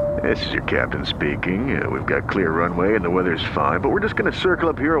 This is your captain speaking. We've got clear runway and the weather's fine, but we're just going to circle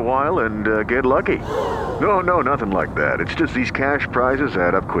up here a while and get lucky. No, nothing like that. It's just these cash prizes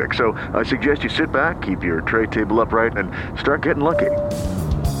add up quick. So I suggest you sit back, keep your tray table upright, and start getting lucky.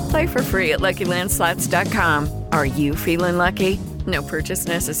 Play for free at LuckyLandSlots.com. Are you feeling lucky? No purchase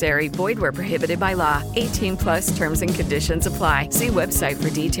necessary. Void where prohibited by law. 18 plus terms and conditions apply. See website for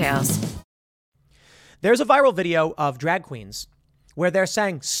details. There's a viral video of drag queens where they're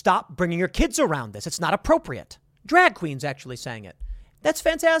saying, stop bringing your kids around this. It's not appropriate. Drag queens actually saying it. That's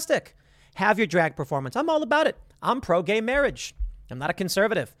fantastic. Have your drag performance. I'm all about it. I'm pro-gay marriage. I'm not a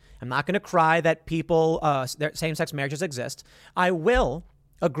conservative. I'm not going to cry that same-sex marriages exist. I will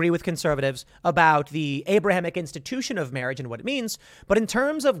agree with conservatives about the Abrahamic institution of marriage and what it means. But in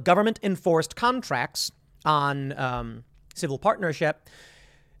terms of government-enforced contracts on civil partnership,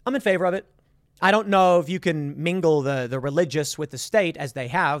 I'm in favor of it. I don't know if you can mingle the religious with the state as they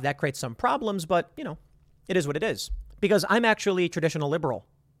have. That creates some problems, but, it is what it is. Because I'm actually traditional liberal.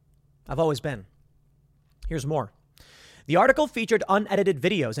 I've always been. Here's more. The article featured unedited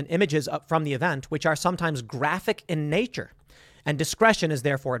videos and images from the event, which are sometimes graphic in nature, and discretion is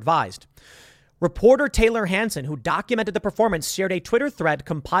therefore advised. Reporter Taylor Hansen, who documented the performance, shared a Twitter thread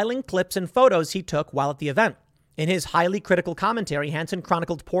compiling clips and photos he took while at the event. In his highly critical commentary, Hansen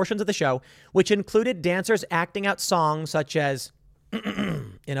chronicled portions of the show, which included dancers acting out songs such as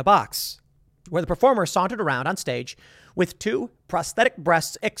In a Box, where the performer sauntered around on stage with 2 prosthetic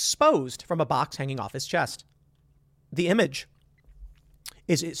breasts exposed from a box hanging off his chest. The image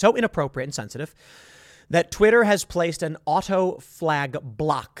is so inappropriate and sensitive that Twitter has placed an auto flag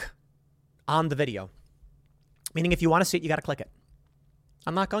block on the video. Meaning if you want to see it, you got to click it.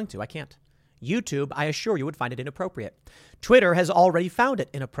 I'm not going to. I can't. YouTube, I assure you, would find it inappropriate. Twitter has already found it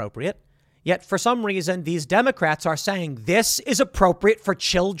inappropriate. Yet for some reason, these Democrats are saying this is appropriate for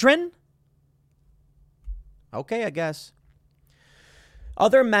children? Okay, I guess.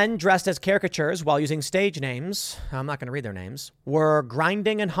 Other men dressed as caricatures while using stage names, I'm not going to read their names, were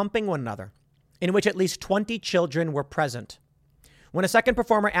grinding and humping one another, in which at least 20 children were present. When a second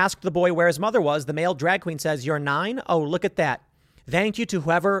performer asked the boy where his mother was, the male drag queen says, "You're 9? Oh, look at that. Thank you to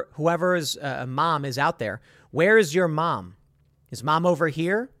whoever's mom is out there. Where is your mom? Is mom over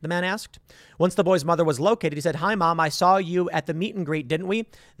here?" the man asked. Once the boy's mother was located, he said, "Hi, Mom. I saw you at the meet and greet, didn't we?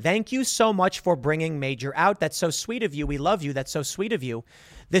 Thank you so much for bringing Major out. That's so sweet of you. We love you. That's so sweet of you.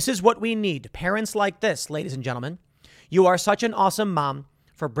 This is what we need. Parents like this, ladies and gentlemen. You are such an awesome mom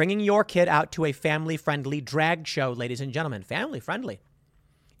for bringing your kid out to a family-friendly drag show, ladies and gentlemen. Family-friendly."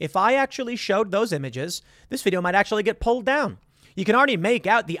 If I actually showed those images, this video might actually get pulled down. You can already make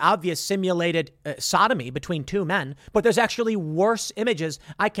out the obvious simulated sodomy between 2 men, but there's actually worse images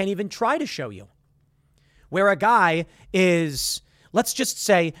I can't even try to show you, where a guy is, let's just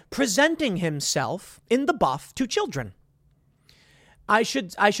say, presenting himself in the buff to children. I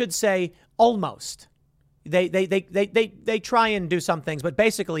should say almost. They try and do some things, but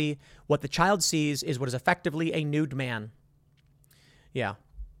basically what the child sees is what is effectively a nude man. Yeah.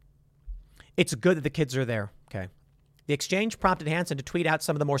 It's good that the kids are there. Okay. The exchange prompted Hansen to tweet out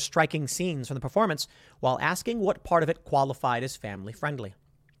some of the more striking scenes from the performance while asking what part of it qualified as family-friendly.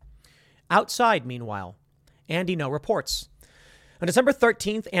 Outside, meanwhile, Andy No reports. On December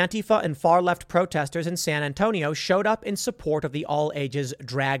 13th, Antifa and far-left protesters in San Antonio showed up in support of the all-ages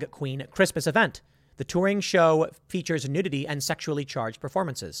drag queen Christmas event. The touring show features nudity and sexually charged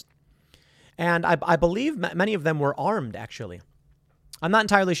performances. And I believe many of them were armed, actually. I'm not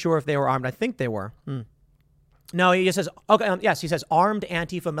entirely sure if they were armed. I think they were. No, he just says, okay, yes, he says armed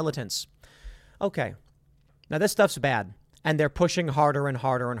Antifa militants. Okay. Now this stuff's bad, and they're pushing harder and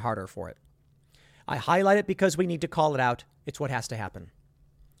harder and harder for it. I highlight it because we need to call it out. It's what has to happen.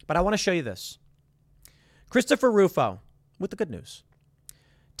 But I want to show you this. Christopher Rufo with the good news.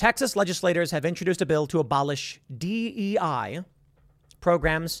 Texas legislators have introduced a bill to abolish DEI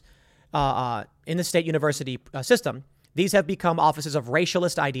programs in the state university system. These have become offices of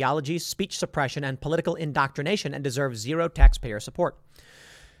racialist ideology, speech suppression, and political indoctrination and deserve zero taxpayer support.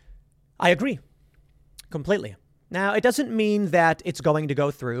 I agree completely. Now, it doesn't mean that it's going to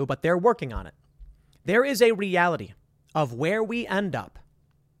go through, but they're working on it. There is a reality of where we end up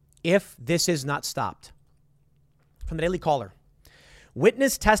if this is not stopped. From the Daily Caller.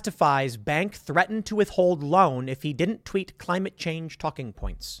 Witness testifies bank threatened to withhold loan if he didn't tweet climate change talking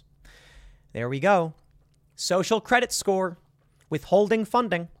points. There we go. Social credit score, withholding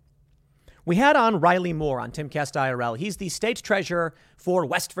funding. We had on Riley Moore on Timcast IRL. He's the state treasurer for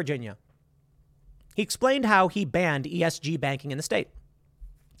West Virginia. He explained how he banned ESG banking in the state.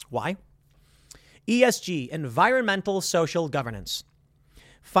 Why? ESG, environmental social governance.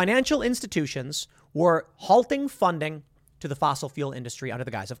 Financial institutions were halting funding to the fossil fuel industry under the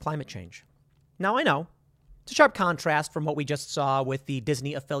guise of climate change. Now, I know it's a sharp contrast from what we just saw with the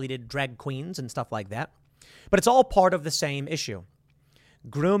Disney affiliated drag queens and stuff like that. But it's all part of the same issue.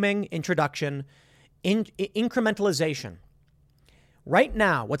 Grooming, introduction, incrementalization. Right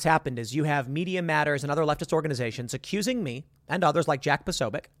now, what's happened is you have Media Matters and other leftist organizations accusing me and others like Jack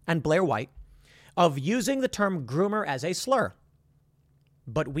Posobiec and Blair White of using the term groomer as a slur.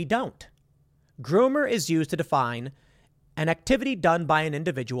 But we don't. Groomer is used to define an activity done by an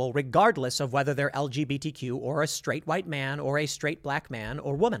individual regardless of whether they're LGBTQ or a straight white man or a straight black man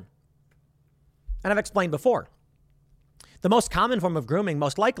or woman. And I've explained before, the most common form of grooming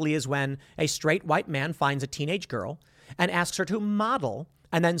most likely is when a straight white man finds a teenage girl and asks her to model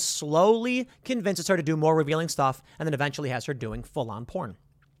and then slowly convinces her to do more revealing stuff and then eventually has her doing full-on porn.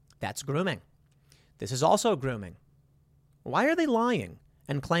 That's grooming. This is also grooming. Why are they lying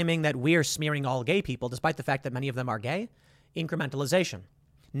and claiming that we're smearing all gay people, despite the fact that many of them are gay? Incrementalization.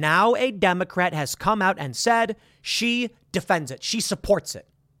 Now a Democrat has come out and said she defends it. She supports it.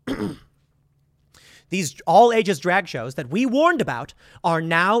 These all ages drag shows that we warned about are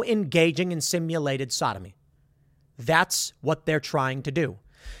now engaging in simulated sodomy. That's what they're trying to do.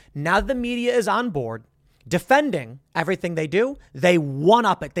 Now that the media is on board, defending everything they do, they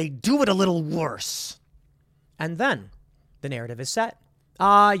one-up it. They do it a little worse. And then the narrative is set.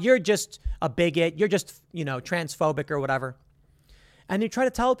 You're just a bigot. You're just, transphobic or whatever. And you try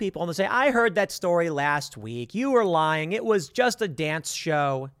to tell people and they say, I heard that story last week. You were lying. It was just a dance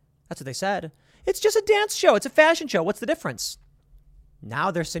show. That's what they said. It's just a dance show. It's a fashion show. What's the difference?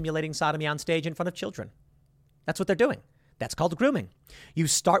 Now they're simulating sodomy on stage in front of children. That's what they're doing. That's called grooming. You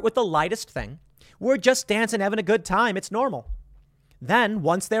start with the lightest thing. We're just dancing, having a good time. It's normal. Then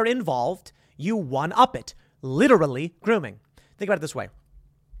once they're involved, you one-up it. Literally grooming. Think about it this way.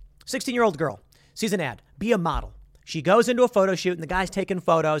 16-year-old girl sees an ad. Be a model. She goes into a photo shoot and the guy's taking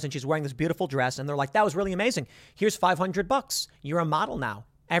photos and she's wearing this beautiful dress. And they're like, that was really amazing. Here's $500. You're a model now.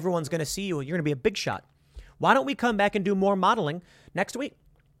 Everyone's going to see you. You're going to be a big shot. Why don't we come back and do more modeling next week?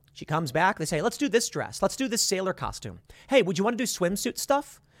 She comes back. They say, let's do this dress. Let's do this sailor costume. Hey, would you want to do swimsuit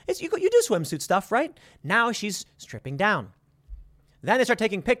stuff? You do swimsuit stuff, right? Now she's stripping down. Then they start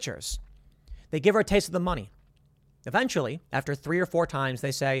taking pictures. They give her a taste of the money. Eventually, after 3 or 4 times,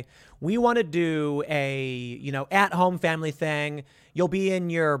 they say, we want to do a, at-home family thing. You'll be in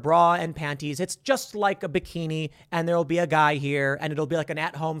your bra and panties. It's just like a bikini, and there'll be a guy here, and it'll be like an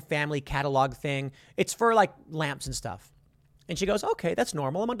at-home family catalog thing. It's for like lamps and stuff. And she goes, okay, that's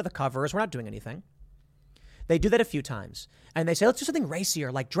normal. I'm under the covers. We're not doing anything. They do that a few times. And they say, let's do something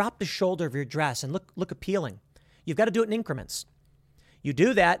racier, like drop the shoulder of your dress and look appealing. You've got to do it in increments. You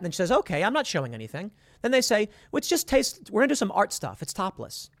do that, and then she says, okay, I'm not showing anything. Then they say, well, it's just taste. We're going to do some art stuff. It's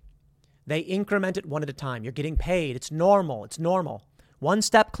topless. They increment it one at a time. You're getting paid. It's normal. It's normal. One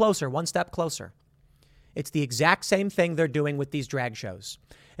step closer, one step closer. It's the exact same thing they're doing with these drag shows.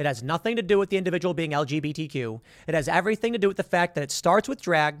 It has nothing to do with the individual being LGBTQ. It has everything to do with the fact that it starts with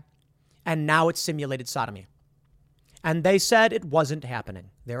drag, and now it's simulated sodomy. And they said it wasn't happening.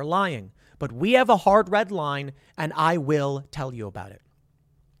 They're lying. But we have a hard red line, and I will tell you about it.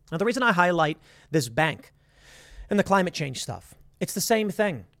 Now, the reason I highlight this bank and the climate change stuff, it's the same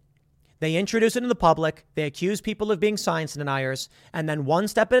thing. They introduce it in the public. They accuse people of being science deniers. And then one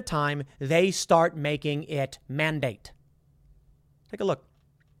step at a time, they start making it mandate. Take a look.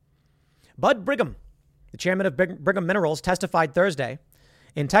 Bud Brigham, the chairman of Brigham Minerals, testified Thursday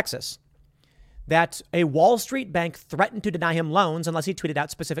in Texas that a Wall Street bank threatened to deny him loans unless he tweeted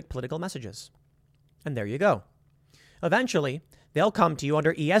out specific political messages. And there you go. Eventually, they'll come to you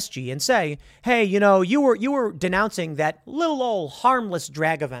under ESG and say, hey, you were denouncing that little old harmless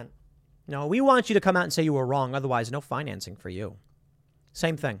drag event. No, we want you to come out and say you were wrong. Otherwise, no financing for you.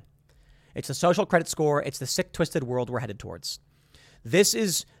 Same thing. It's the social credit score. It's the sick, twisted world we're headed towards. This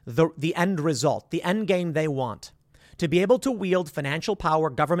is the end result, the end game they want. To be able to wield financial power,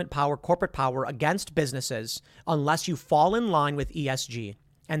 government power, corporate power against businesses unless you fall in line with ESG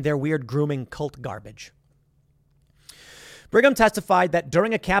and their weird grooming cult garbage. Brigham testified that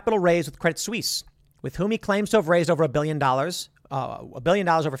during a capital raise with Credit Suisse, with whom he claims to have raised over $1 billion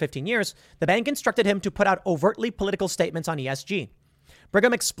over 15 years, the bank instructed him to put out overtly political statements on ESG.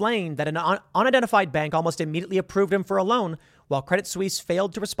 Brigham explained that an unidentified bank almost immediately approved him for a loan, while Credit Suisse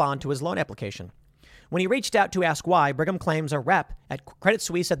failed to respond to his loan application. When he reached out to ask why, Brigham claims a rep at Credit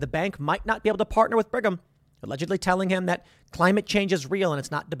Suisse said the bank might not be able to partner with Brigham, allegedly telling him that climate change is real and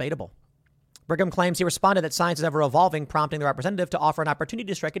it's not debatable. Brigham claims he responded that science is ever evolving, prompting the representative to offer an opportunity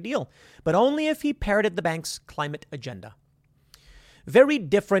to strike a deal, but only if he parroted the bank's climate agenda. Very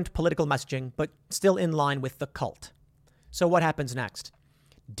different political messaging, but still in line with the cult. So what happens next?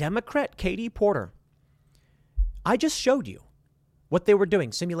 Democrat Katie Porter. I just showed you what they were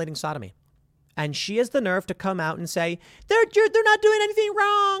doing, simulating sodomy. And she has the nerve to come out and say, they're not doing anything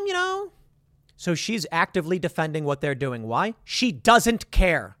wrong, So she's actively defending what they're doing. Why? She doesn't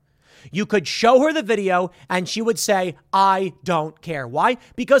care. You could show her the video and she would say, I don't care. Why?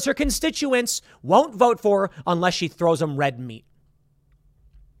 Because her constituents won't vote for her unless she throws them red meat.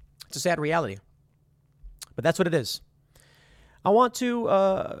 It's a sad reality, but that's what it is. I want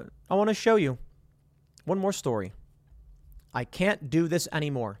to show you one more story. I can't do this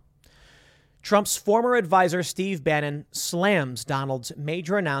anymore. Trump's former advisor, Steve Bannon, slams Donald's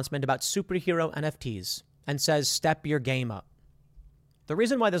major announcement about superhero NFTs and says, step your game up. The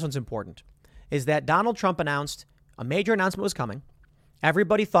reason why this one's important is that Donald Trump announced a major announcement was coming,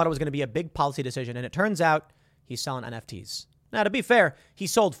 Everybody thought it was going to be a big policy decision, and it turns out he's selling NFTs. Now, to be fair, he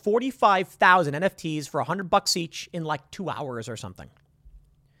sold 45,000 NFTs for $100 each in like 2 hours or something.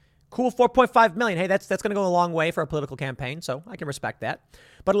 Cool, 4.5 million. Hey, that's going to go a long way for a political campaign, so I can respect that.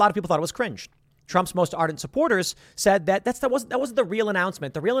 But a lot of people thought it was cringe. Trump's most ardent supporters said that that wasn't the real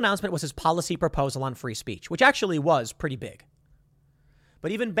announcement. The real announcement was his policy proposal on free speech, which actually was pretty big.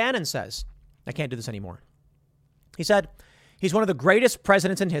 But even Bannon says, I can't do this anymore. He said, he's one of the greatest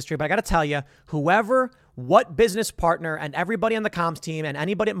presidents in history, but I got to tell you, what business partner and everybody on the comms team and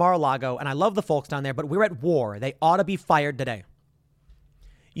anybody at Mar-a-Lago, and I love the folks down there, but we're at war. They ought to be fired today.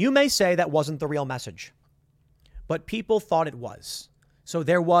 You may say that wasn't the real message, but people thought it was. So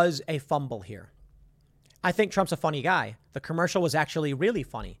there was a fumble here. I think Trump's a funny guy. The commercial was actually really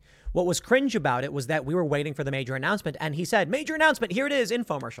funny. What was cringe about it was that we were waiting for the major announcement, and he said, major announcement, here it is,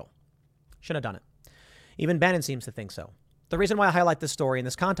 infomercial. Should have done it. Even Bannon seems to think so. The reason why I highlight this story in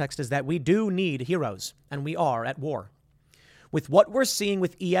this context is that we do need heroes, and we are at war. With what we're seeing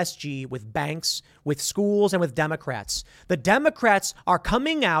with ESG, with banks, with schools, and with Democrats, the Democrats are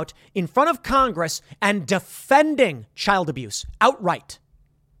coming out in front of Congress and defending child abuse outright.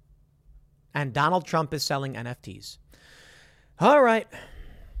 And Donald Trump is selling NFTs. All right.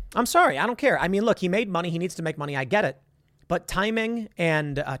 I'm sorry. I don't care. I mean, look, he made money. He needs to make money. I get it. But timing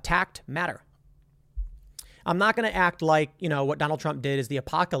and tact matter. I'm not going to act like, what Donald Trump did is the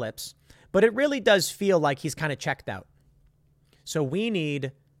apocalypse, but it really does feel like he's kind of checked out. So we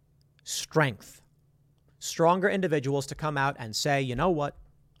need strength, stronger individuals to come out and say, you know what?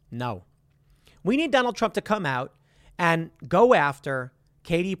 No. We need Donald Trump to come out and go after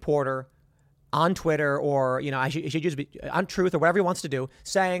Katie Porter on Twitter or, I should use on Truth or whatever he wants to do,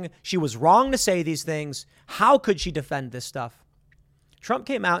 saying she was wrong to say these things. How could she defend this stuff? Trump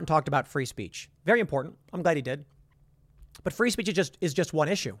came out and talked about free speech. Very important. I'm glad he did. But free speech is just one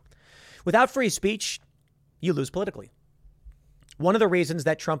issue. Without free speech, you lose politically. One of the reasons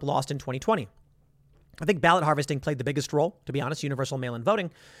that Trump lost in 2020. I think ballot harvesting played the biggest role, to be honest, universal mail-in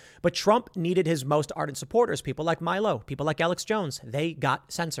voting. But Trump needed his most ardent supporters, people like Milo, people like Alex Jones. They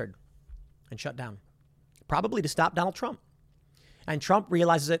got censored and shut down, probably to stop Donald Trump. And Trump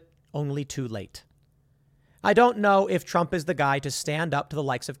realizes it only too late. I don't know if Trump is the guy to stand up to the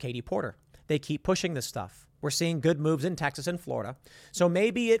likes of Katie Porter. They keep pushing this stuff. We're seeing good moves in Texas and Florida. So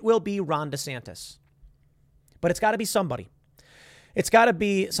maybe it will be Ron DeSantis. But it's got to be somebody. It's got to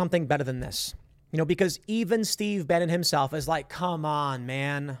be something better than this. Because even Steve Bannon himself is like, come on,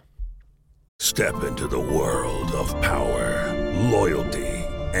 man. Step into the world of power, loyalty,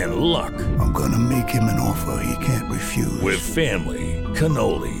 and luck. I'm going to make him an offer he can't refuse. With family,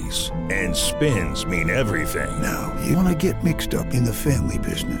 cannolis, and spins mean everything. Now, you want to get mixed up in the family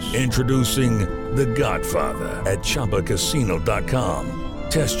business. Introducing The Godfather at ChumbaCasino.com.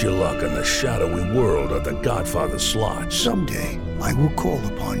 Test your luck in the shadowy world of The Godfather slot. Someday, I will call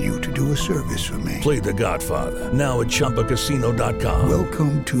upon you to do a service for me. Play The Godfather, now at ChumbaCasino.com.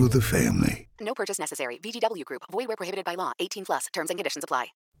 Welcome to the family. No purchase necessary. VGW Group. Void where prohibited by law. 18+. Terms and conditions apply.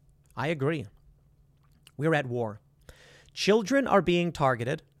 I agree. We're at war. Children are being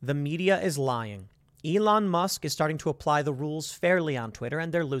targeted. The media is lying. Elon Musk is starting to apply the rules fairly on Twitter,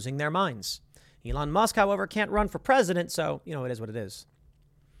 and they're losing their minds. Elon Musk, however, can't run for president, so, it is what it is.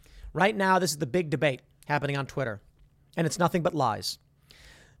 Right now, this is the big debate happening on Twitter, and it's nothing but lies.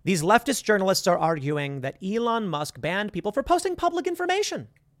 These leftist journalists are arguing that Elon Musk banned people for posting public information.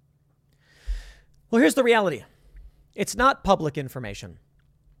 Well, here's the reality. It's not public information.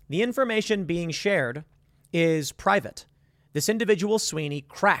 The information being shared is private. This individual, Sweeney,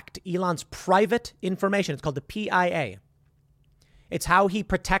 cracked Elon's private information. It's called the PIA. It's how he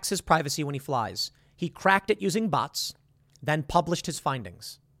protects his privacy when he flies. He cracked it using bots, then published his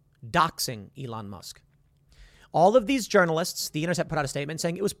findings, doxing Elon Musk. All of these journalists, The Intercept put out a statement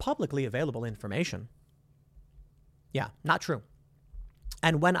saying it was publicly available information. Yeah, not true.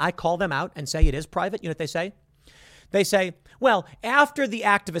 And when I call them out and say it is private, you know what they say? They say, well, after the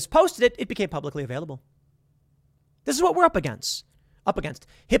activist posted it, it became publicly available. This is what we're up against.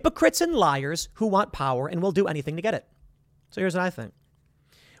 Hypocrites and liars who want power and will do anything to get it. So here's what I think.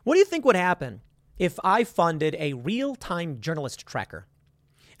 What do you think would happen if I funded a real-time journalist tracker?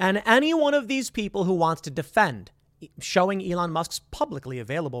 And any one of these people who wants to defend showing Elon Musk's publicly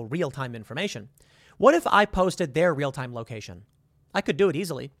available real-time information, what if I posted their real-time location? I could do it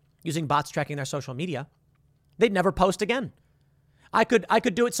easily using bots tracking their social media. They'd never post again. I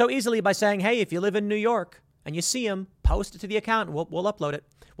could do it so easily by saying, hey, if you live in New York and you see him, post it to the account. We'll upload it.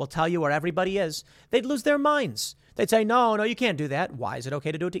 We'll tell you where everybody is. They'd lose their minds. They'd say, no, you can't do that. Why is it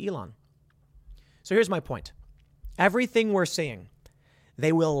okay to do it to Elon? So here's my point. Everything we're seeing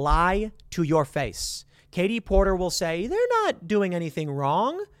They will lie to your face. Katie Porter will say, they're not doing anything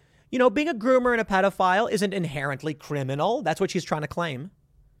wrong. You know, being a groomer and a pedophile isn't inherently criminal. That's what she's trying to claim.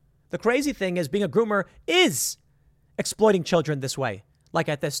 The crazy thing is being a groomer is exploiting children this way, like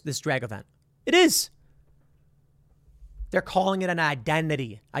at this drag event. It is. They're calling it an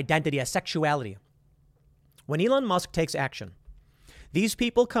identity, a sexuality. When Elon Musk takes action, these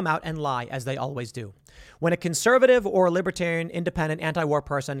people come out and lie, as they always do. When a conservative or a libertarian, independent, anti-war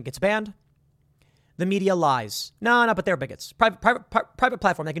person gets banned, the media lies. No, but they're bigots. Private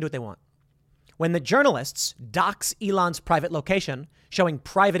platform, they can do what they want. When the journalists dox Elon's private location, showing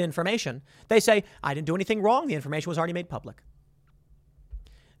private information, they say, I didn't do anything wrong. The information was already made public.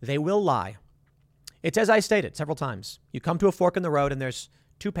 They will lie. It's as I stated several times. You come to a fork in the road and there's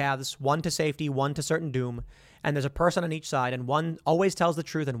two paths, one to safety, one to certain doom. And there's a person on each side and one always tells the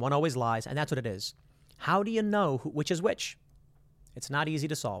truth and one always lies. And that's what it is. How do you know which is which? It's not easy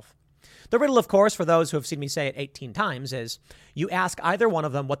to solve. The riddle, of course, for those who have seen me say it 18 times is you ask either one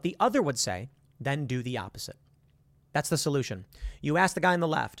of them what the other would say, then do the opposite. That's the solution. You ask the guy on the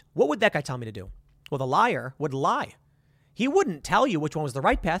left, what would that guy tell me to do? Well, the liar would lie. He wouldn't tell you which one was the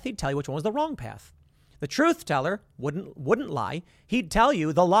right path. He'd tell you which one was the wrong path. The truth teller wouldn't lie. He'd tell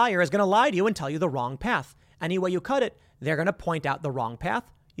you the liar is going to lie to you and tell you the wrong path. Any way you cut it, they're going to point out the wrong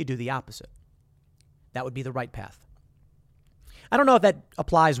path. You do the opposite. That would be the right path. I don't know if that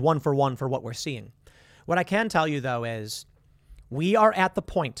applies one for what we're seeing. What I can tell you, though, is we are at the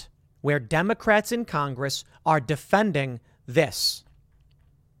point where Democrats in Congress are defending this.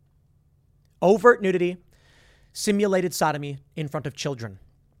 Overt nudity, simulated sodomy in front of children.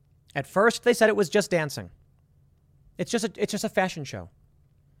 At first, they said it was just dancing. It's just a fashion show.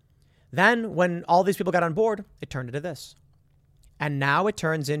 Then, when all these people got on board, it turned into this. And now it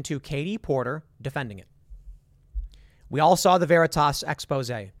turns into Katie Porter defending it. We all saw the Veritas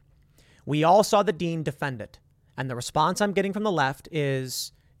expose. We all saw the dean defend it. And the response I'm getting from the left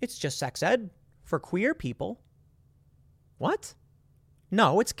is, it's just sex ed for queer people. What?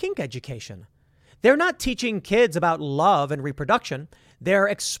 No, it's kink education. They're not teaching kids about love and reproduction. They're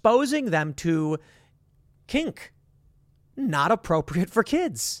exposing them to kink. Not appropriate for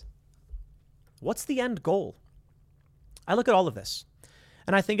kids. What's the end goal? I look at all of this,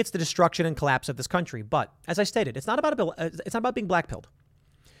 and I think it's the destruction and collapse of this country. But as I stated, it's not about being black-pilled.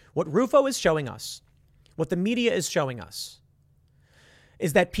 What Rufo is showing us, what the media is showing us,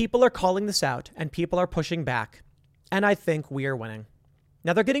 is that people are calling this out and people are pushing back. And I think we are winning.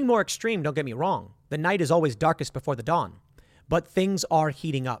 Now, they're getting more extreme, don't get me wrong. The night is always darkest before the dawn. But things are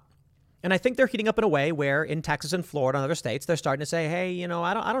heating up. And I think they're heating up in a way where in Texas and Florida and other states, they're starting to say, hey,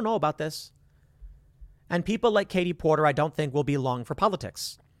 I don't know about this. And people like Katie Porter, I don't think will be long for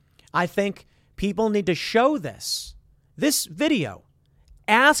politics. I think people need to show this video.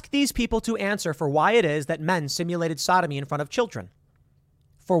 Ask these people to answer for why it is that men simulated sodomy in front of children.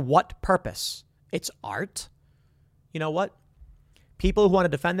 For what purpose? It's art. You know what? People who want to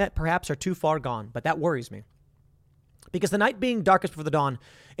defend that perhaps are too far gone, but that worries me. Because the night being darkest before the dawn,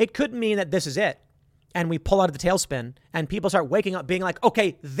 it could mean that this is it. And we pull out of the tailspin and people start waking up being like,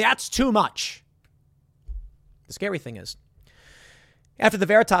 okay, that's too much. The scary thing is, after the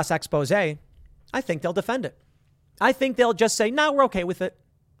Veritas expose, I think they'll defend it. I think they'll just say, no, we're okay with it.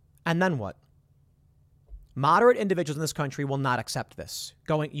 And then what? Moderate individuals in this country will not accept this,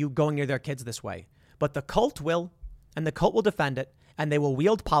 going near their kids this way. But the cult will, and the cult will defend it, and they will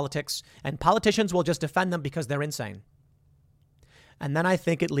wield politics, and politicians will just defend them because they're insane. And then I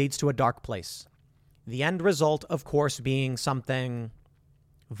think it leads to a dark place. The end result, of course, being something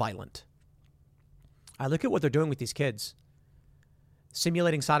violent. I look at what they're doing with these kids,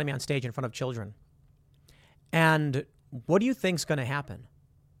 simulating sodomy on stage in front of children. And what do you think's going to happen?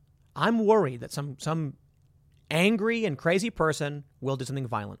 I'm worried that some angry and crazy person will do something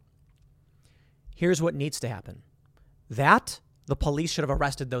violent. Here's what needs to happen. The police should have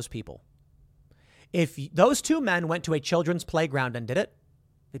arrested those people. If those two men went to a children's playground and did it,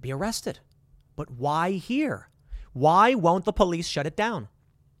 they'd be arrested. But why here? Why won't the police shut it down?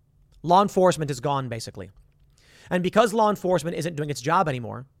 Law enforcement is gone, basically. And because law enforcement isn't doing its job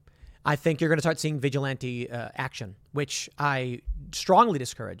anymore, I think you're going to start seeing vigilante action, which I strongly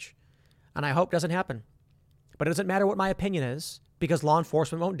discourage. And I hope doesn't happen. But it doesn't matter what my opinion is, because law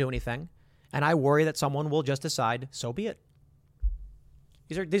enforcement won't do anything. And I worry that someone will just decide, so be it.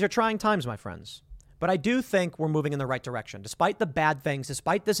 These are trying times, my friends. But I do think we're moving in the right direction. Despite the bad things,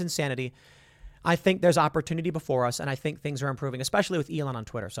 despite this insanity, I think there's opportunity before us, and I think things are improving, especially with Elon on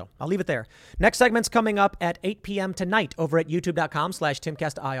Twitter. So I'll leave it there. Next segment's coming up at 8 p.m. tonight over at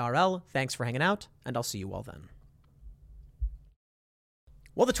youtube.com/TimcastIRL. Thanks for hanging out, and I'll see you all then.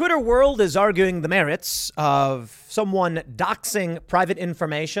 Well, the Twitter world is arguing the merits of someone doxing private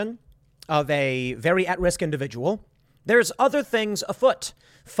information of a very at-risk individual. There's other things afoot.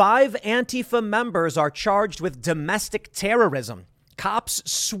 5 Antifa members are charged with domestic terrorism. Cops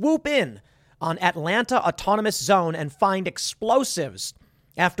swoop in on Atlanta Autonomous Zone and find explosives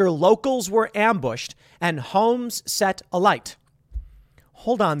after locals were ambushed and homes set alight.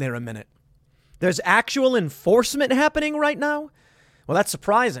 Hold on there a minute. There's actual enforcement happening right now? Well, that's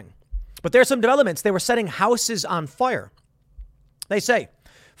surprising. But there's some developments. They were setting houses on fire. They say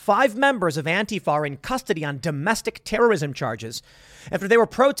 5 members of Antifa are in custody on domestic terrorism charges after they were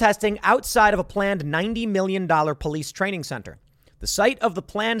protesting outside of a planned $90 million police training center. The site of the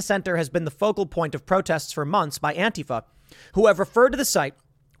planned center has been the focal point of protests for months by Antifa, who have referred to the site,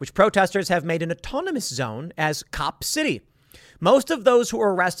 which protesters have made an autonomous zone, as Cop City. Most of those who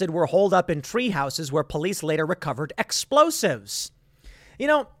were arrested were holed up in tree houses where police later recovered explosives. You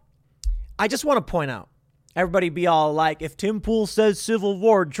know, I just want to point out, everybody be all like, if Tim Pool says Civil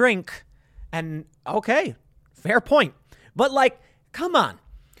War, drink. And okay, fair point. But like, come on.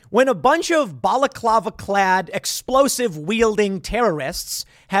 When a bunch of balaclava-clad, explosive-wielding terrorists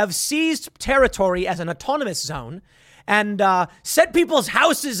have seized territory as an autonomous zone and set people's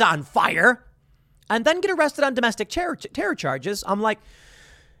houses on fire and then get arrested on domestic terror charges, I'm like,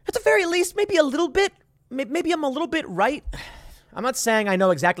 at the very least, maybe I'm a little bit right. I'm not saying I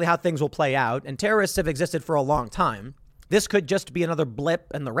know exactly how things will play out, and terrorists have existed for a long time. This could just be another blip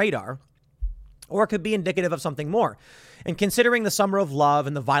in the radar, or it could be indicative of something more. And considering the summer of love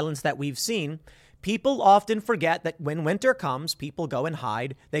and the violence that we've seen, people often forget that when winter comes, people go and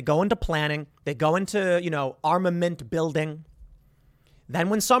hide. They go into planning. They go into, armament building. Then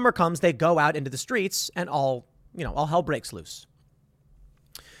when summer comes, they go out into the streets and all hell breaks loose.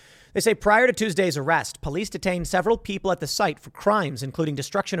 They say prior to Tuesday's arrest, police detained several people at the site for crimes, including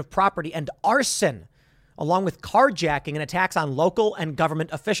destruction of property and arson, along with carjacking and attacks on local and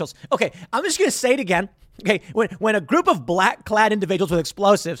government officials. Okay, I'm just going to say it again. Okay, when a group of black-clad individuals with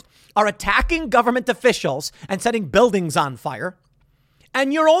explosives are attacking government officials and setting buildings on fire,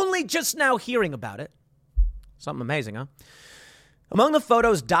 and you're only just now hearing about it, something amazing, huh? Among the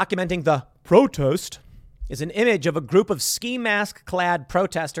photos documenting the protest is an image of a group of ski mask-clad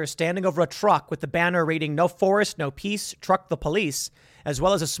protesters standing over a truck with the banner reading "No Forest, No Peace, Truck the Police," as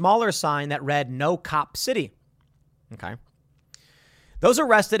well as a smaller sign that read "No Cop City." Okay. Those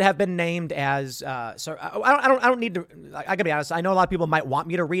arrested have been named as, so I don't need to, I gotta be honest. I know a lot of people might want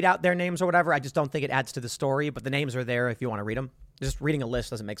me to read out their names or whatever. I just don't think it adds to the story, but the names are there if you want to read them. Just reading a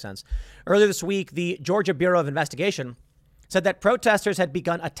list doesn't make sense. Earlier this week, the Georgia Bureau of Investigation said that protesters had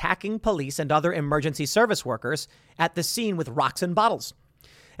begun attacking police and other emergency service workers at the scene with rocks and bottles.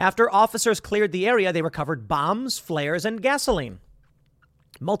 After officers cleared the area, they recovered bombs, flares, and gasoline.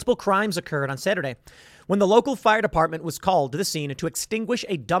 Multiple crimes occurred on Saturday when the local fire department was called to the scene to extinguish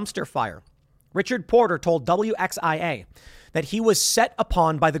a dumpster fire. Richard Porter told WXIA that he was set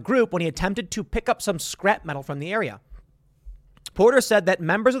upon by the group when he attempted to pick up some scrap metal from the area. Porter said that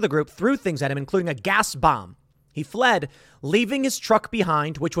members of the group threw things at him, including a gas bomb. He fled, leaving his truck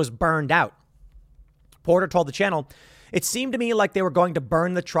behind, which was burned out. Porter told the channel, "It seemed to me like they were going to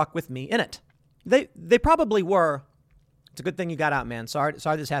burn the truck with me in it." They probably were. It's a good thing you got out, man. Sorry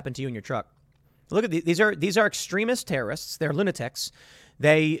this happened to you in your truck. Look at these are extremist terrorists. They're lunatics.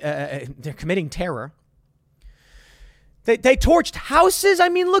 They're committing terror. They torched houses. I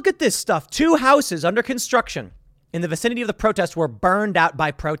mean, look at this stuff. 2 houses under construction in the vicinity of the protest were burned out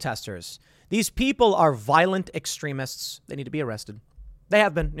by protesters. These people are violent extremists. They need to be arrested. They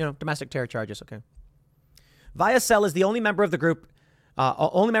have been, domestic terror charges. Okay. Viacel is the only member of the group.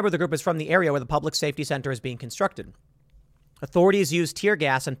 Only member of the group is from the area where the public safety center is being constructed. Authorities used tear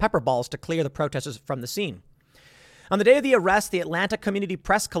gas and pepper balls to clear the protesters from the scene. On the day of the arrest, the Atlanta Community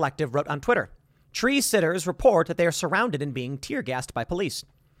Press Collective wrote on Twitter, "Tree sitters report that they are surrounded and being tear gassed by police."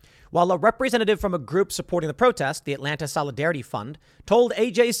 While a representative from a group supporting the protest, the Atlanta Solidarity Fund, told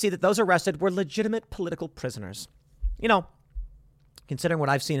AJC that those arrested were legitimate political prisoners. Considering what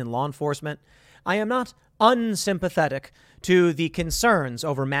I've seen in law enforcement, I am not unsympathetic to the concerns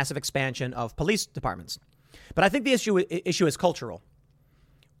over massive expansion of police departments. But I think the issue is cultural.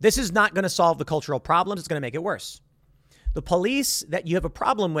 This is not going to solve the cultural problems. It's going to make it worse. The police that you have a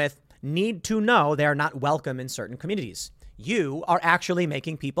problem with need to know they are not welcome in certain communities. You are actually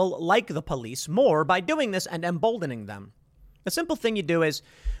making people like the police more by doing this and emboldening them. The simple thing you do is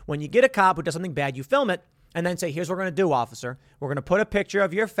when you get a cop who does something bad, you film it and then say, "Here's what we're going to do, officer. We're going to put a picture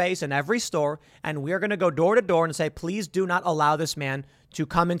of your face in every store and we're going to go door to door and say, please do not allow this man to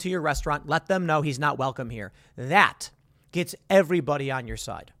come into your restaurant. Let them know he's not welcome here." That gets everybody on your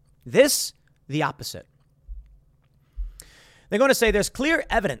side. This, the opposite. They're going to say there's clear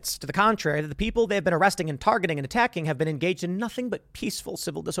evidence to the contrary that the people they've been arresting and targeting and attacking have been engaged in nothing but peaceful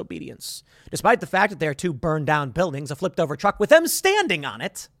civil disobedience, despite the fact that there are 2 burned down buildings, a flipped over truck with them standing on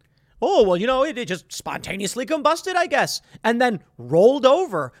it. Oh, well, it just spontaneously combusted, I guess, and then rolled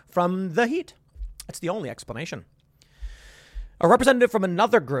over from the heat. That's the only explanation. A representative from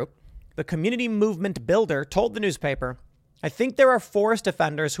another group, the Community Movement Builder, told the newspaper, "I think there are forest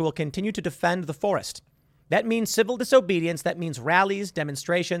defenders who will continue to defend the forest. That means civil disobedience. That means rallies,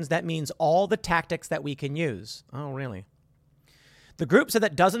 demonstrations. That means all the tactics that we can use." Oh, really? The group said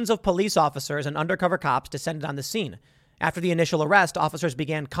that dozens of police officers and undercover cops descended on the scene. After the initial arrest, officers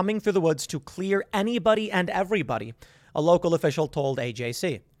began coming through the woods to clear anybody and everybody, a local official told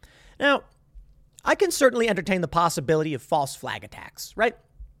AJC. Now, I can certainly entertain the possibility of false flag attacks, right?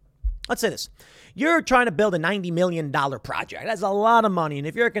 Let's say this. You're trying to build a $90 million project. That's a lot of money. And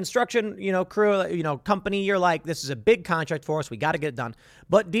if you're a construction, crew, company, you're like, this is a big contract for us. We got to get it done.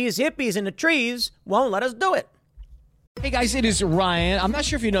 But these hippies in the trees won't let us do it. Hey guys, it is Ryan. I'm not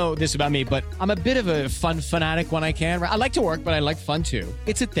sure if you know this about me, but I'm a bit of a fun fanatic when I can. I like to work, but I like fun too.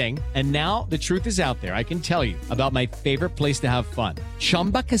 It's a thing. And now the truth is out there. I can tell you about my favorite place to have fun.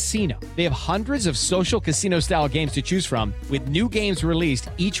 Chumba Casino. They have hundreds of social casino style games to choose from with new games released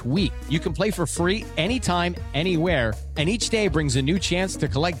each week. You can play for free anytime, anywhere. And each day brings a new chance to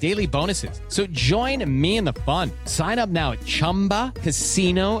collect daily bonuses. So join me in the fun. Sign up now at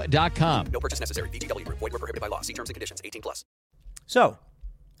ChumbaCasino.com. No purchase necessary. VGW. Void where prohibited by law. See terms and conditions. 18+. So,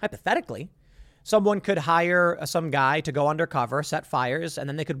 hypothetically, someone could hire some guy to go undercover, set fires, and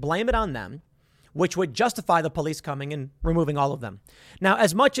then they could blame it on them, which would justify the police coming and removing all of them. Now,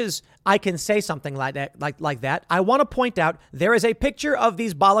 as much as I can say something like that, I want to point out there is a picture of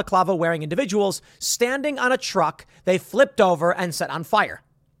these balaclava-wearing individuals standing on a truck they flipped over and set on fire.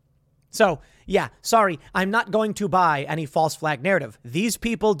 So, yeah, sorry, I'm not going to buy any false flag narrative. These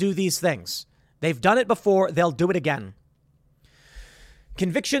people do these things. They've done it before. They'll do it again.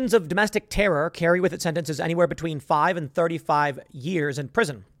 Convictions of domestic terror carry with it sentences anywhere between 5 and 35 years in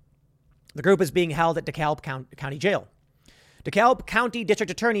prison. The group is being held at DeKalb County Jail. DeKalb County District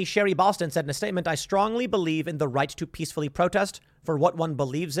Attorney Sherry Boston said in a statement, "I strongly believe in the right to peacefully protest for what one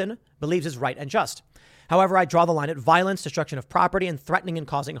believes is right and just. However, I draw the line at violence, destruction of property, and threatening and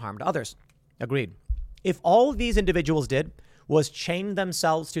causing harm to others." Agreed. If all these individuals did was chain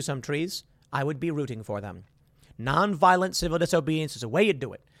themselves to some trees, I would be rooting for them. Nonviolent civil disobedience is a way you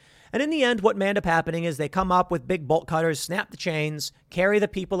do it. And in the end, what may end up happening is they come up with big bolt cutters, snap the chains, carry the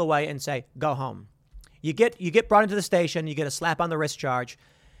people away and say, go home. You get brought into the station. You get a slap on the wrist charge.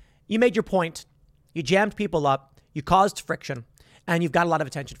 You made your point. You jammed people up. You caused friction. And you've got a lot of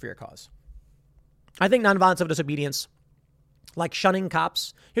attention for your cause. I think nonviolent civil disobedience, like shunning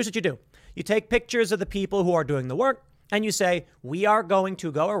cops, here's what you do. You take pictures of the people who are doing the work. And you say, we are going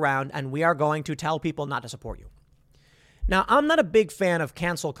to go around and we are going to tell people not to support you. Now, I'm not a big fan of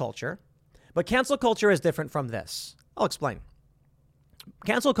cancel culture, but cancel culture is different from this. I'll explain.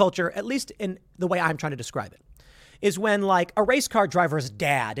 Cancel culture, at least in the way I'm trying to describe it, is when like a race car driver's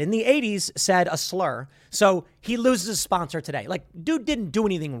dad in the 80s said a slur, so he loses his sponsor today. Like, dude didn't do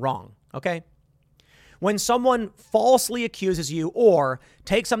anything wrong, okay? When someone falsely accuses you or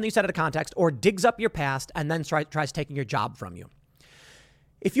takes something you said out of context or digs up your past and then tries taking your job from you.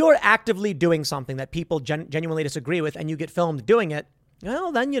 If you're actively doing something that people genuinely disagree with and you get filmed doing it,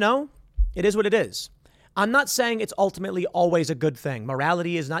 well, then, it is what it is. I'm not saying it's ultimately always a good thing.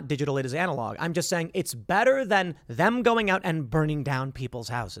 Morality is not digital. It is analog. I'm just saying it's better than them going out and burning down people's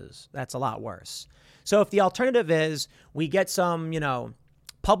houses. That's a lot worse. So if the alternative is we get some,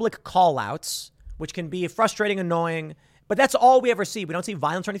 public call outs, which can be frustrating, annoying, but that's all we ever see. We don't see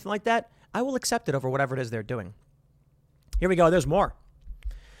violence or anything like that. I will accept it over whatever it is they're doing. Here we go. There's more.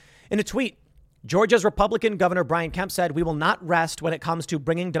 In a tweet, Georgia's Republican Governor Brian Kemp said, "We will not rest when it comes to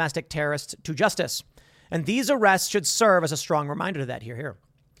bringing domestic terrorists to justice. And these arrests should serve as a strong reminder to that." Here.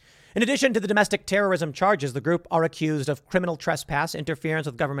 In addition to the domestic terrorism charges, the group are accused of criminal trespass, interference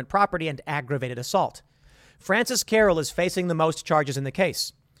with government property, and aggravated assault. Francis Carroll is facing the most charges in the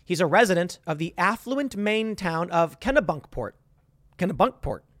case. He's a resident of the affluent Maine town of Kennebunkport.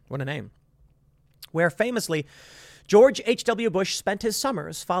 Kennebunkport, what a name. Where famously, George H.W. Bush spent his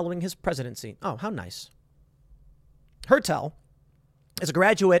summers following his presidency. Oh, how nice. Hertel is a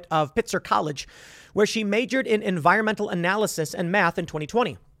graduate of Pitzer College, where she majored in environmental analysis and math in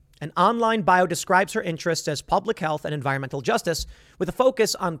 2020. An online bio describes her interests as public health and environmental justice, with a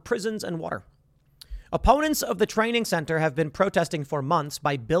focus on prisons and water. Opponents of the training center have been protesting for months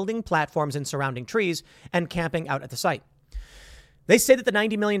by building platforms in surrounding trees and camping out at the site. They say that the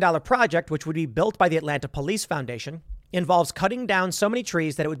 $90 million project, which would be built by the Atlanta Police Foundation, involves cutting down so many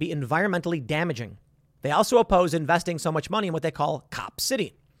trees that it would be environmentally damaging. They also oppose investing so much money in what they call Cop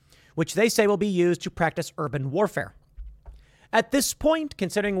City, which they say will be used to practice urban warfare. At this point,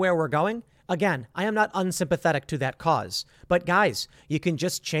 considering where we're going, again, I am not unsympathetic to that cause. But guys, you can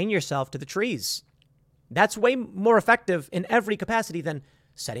just chain yourself to the trees. That's way more effective in every capacity than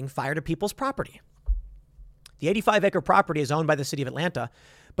setting fire to people's property. The 85-acre property is owned by the city of Atlanta,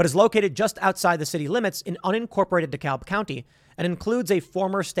 but is located just outside the city limits in unincorporated DeKalb County and includes a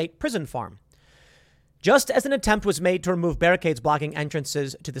former state prison farm. Just as an attempt was made to remove barricades blocking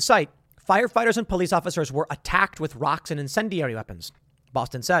entrances to the site, firefighters and police officers were attacked with rocks and incendiary weapons,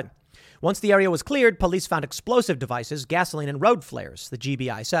 Boston said. Once the area was cleared, police found explosive devices, gasoline, and road flares, the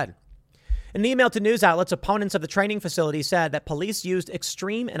GBI said. In an email to news outlets, opponents of the training facility said that police used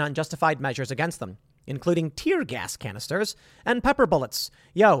extreme and unjustified measures against them, including tear gas canisters and pepper bullets.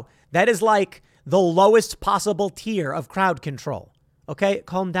 Yo, that is like the lowest possible tier of crowd control. Okay,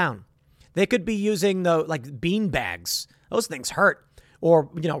 calm down. They could be using bean bags. Those things hurt.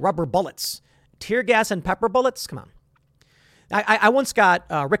 Or, rubber bullets. Tear gas and pepper bullets? Come on. I once got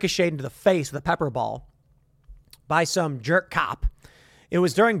ricocheted into the face with a pepper ball by some jerk cop. It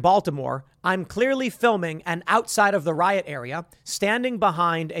was during Baltimore. I'm clearly filming and outside of the riot area, standing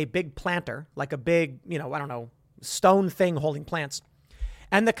behind a big planter, like a big, stone thing holding plants.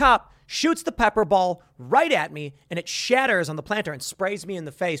 And the cop shoots the pepper ball right at me, and it shatters on the planter and sprays me in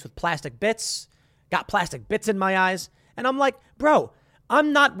the face with plastic bits. Got plastic bits in my eyes. And I'm like, bro,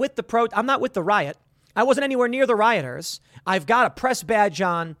 I'm not with the riot. I wasn't anywhere near the rioters. I've got a press badge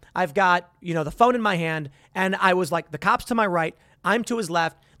on. I've got, the phone in my hand. And I was like, the cop's to my right. I'm to his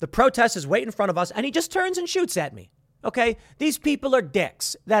left. The protest is right in front of us. And he just turns and shoots at me. Okay? These people are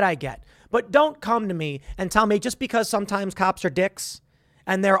dicks. That I get. But don't come to me and tell me just because sometimes cops are dicks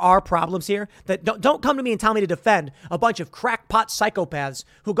and there are problems here, that don't come to me and tell me to defend a bunch of crackpot psychopaths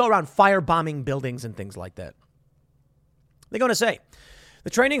who go around firebombing buildings and things like that. They're going to say the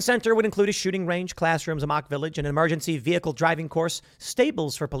training center would include a shooting range, classrooms, a mock village, an emergency vehicle driving course,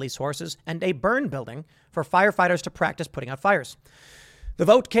 stables for police horses, and a burn building for firefighters to practice putting out fires. The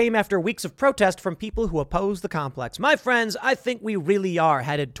vote came after weeks of protest from people who oppose the complex. My friends, I think we really are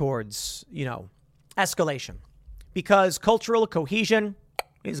headed towards, escalation because cultural cohesion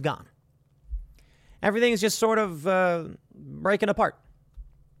is gone. Everything is just sort of breaking apart.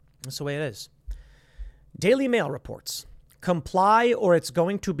 That's the way it is. Daily Mail reports. Comply or it's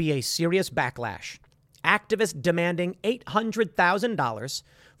going to be a serious backlash. Activists demanding $800,000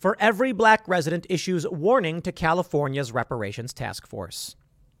 for every black resident issues warning to California's reparations task force.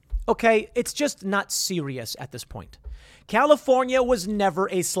 Okay, it's just not serious at this point. California was never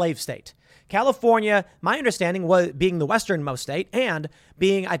a slave state. California, my understanding, was being the westernmost state and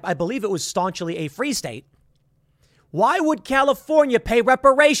being, I believe it was staunchly a free state. Why would California pay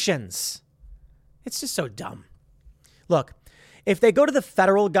reparations? It's just so dumb. Look, if they go to the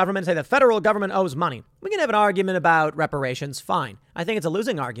federal government and say the federal government owes money, we can have an argument about reparations. Fine. I think it's a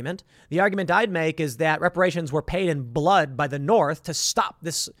losing argument. The argument I'd make is that reparations were paid in blood by the North to stop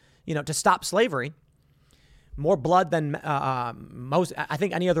this, to stop slavery. More blood than I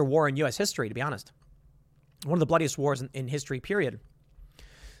think, any other war in U.S. history, to be honest. One of the bloodiest wars in history, period.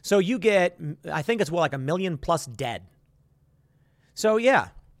 So you get, I think it's like 1 million plus dead. So yeah,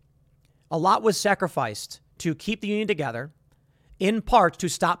 a lot was sacrificed to keep the Union together, in part to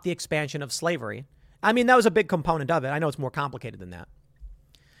stop the expansion of slavery. I mean, that was a big component of it. I know it's more complicated than that.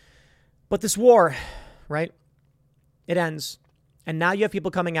 But this war, right, it ends. And now you have people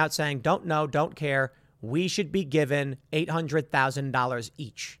coming out saying, don't know, don't care. We should be given $800,000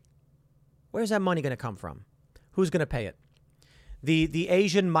 each. Where's that money going to come from? Who's going to pay it? The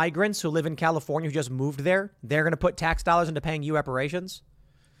Asian migrants who live in California who just moved there, they're going to put tax dollars into paying you reparations?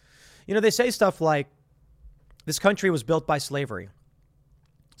 They say stuff like, this country was built by slavery.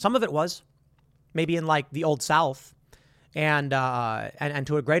 Some of it was, maybe in the Old South and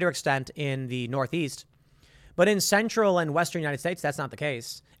to a greater extent in the Northeast. But in Central and Western United States, that's not the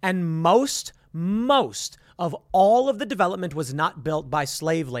case. And most of all of the development was not built by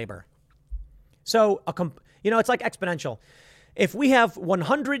slave labor. So, it's like exponential. If we have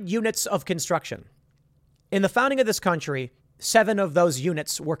 100 units of construction, in the founding of this country, 7 of those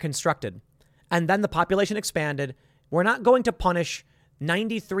units were constructed. And then the population expanded. We're not going to punish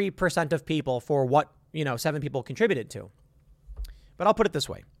 93% of people for what, 7 people contributed to. But I'll put it this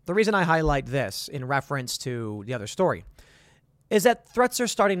way. The reason I highlight this in reference to the other story is that threats are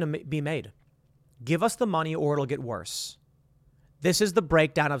starting to be made. Give us the money or it'll get worse. This is the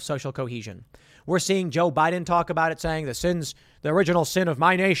breakdown of social cohesion. We're seeing Joe Biden talk about it, saying the original sin of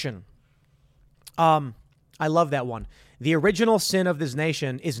my nation. I love that one. The original sin of this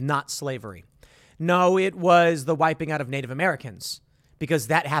nation is not slavery. No, it was the wiping out of Native Americans, because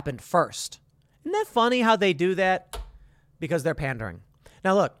that happened first. Isn't that funny how they do that? Because they're pandering.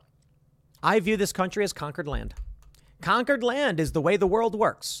 Now, look, I view this country as conquered land. Conquered land is the way the world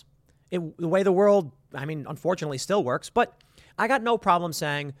works. The way the world, unfortunately still works, but I got no problem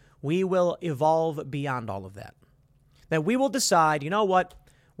saying we will evolve beyond all of that. That we will decide, you know what?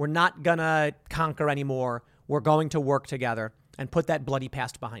 We're not going to conquer anymore. We're going to work together and put that bloody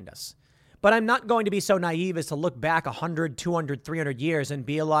past behind us. But I'm not going to be so naive as to look back 100, 200, 300 years and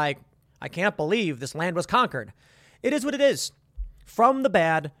be like, I can't believe this land was conquered. It is what it is. From the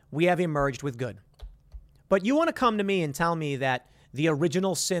bad, we have emerged with good. But you want to come to me and tell me that the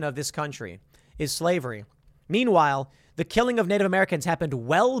original sin of this country is slavery. Meanwhile, the killing of Native Americans happened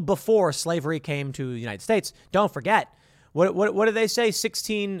well before slavery came to the United States. Don't forget, what did they say?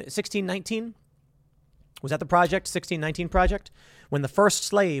 1619? Was that the project? 1619 project? When the first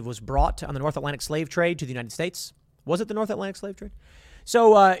slave was brought on the North Atlantic slave trade to the United States? Was it the North Atlantic slave trade?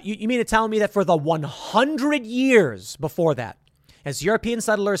 So you mean to tell me that for the 100 years before that, as European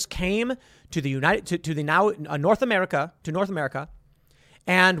settlers came to North America,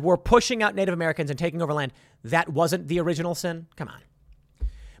 and were pushing out Native Americans and taking over land, that wasn't the original sin? Come on.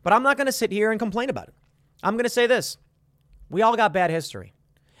 But I'm not going to sit here and complain about it. I'm going to say this. We all got bad history.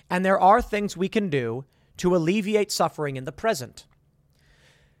 And there are things we can do to alleviate suffering in the present.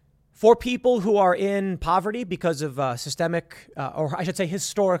 For people who are in poverty because of systemic, or I should say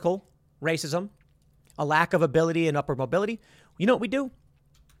historical racism, a lack of ability and upward mobility, you know what we do?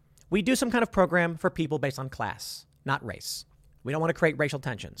 We do some kind of program for people based on class, not race. We don't want to create racial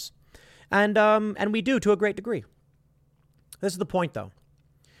tensions. And we do to a great degree. This is the point, though.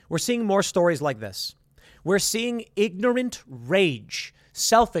 We're seeing more stories like this. We're seeing ignorant rage,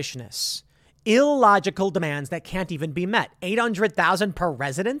 selfishness, illogical demands that can't even be met. 800,000 per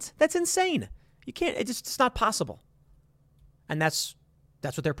resident? That's insane. You can't, it's not possible. And that's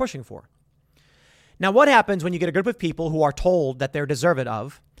what they're pushing for. Now, what happens when you get a group of people who are told that they're deserving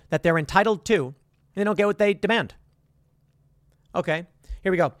of, that they're entitled to, and they don't get what they demand? Okay,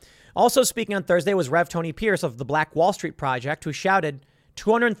 here we go. Also speaking on Thursday was Rev. Tony Pierce of the Black Wall Street Project, who shouted,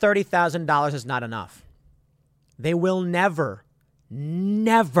 $230,000 is not enough. They will never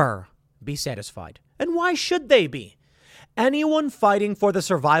be satisfied. And why should they be? Anyone fighting for the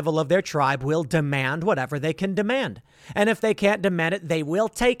survival of their tribe will demand whatever they can demand. And if they can't demand it, they will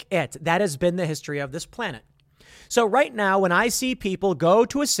take it. That has been the history of this planet. So right now, when I see people go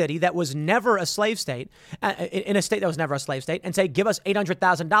to a city that was never a slave state, in a state that was never a slave state, and say, give us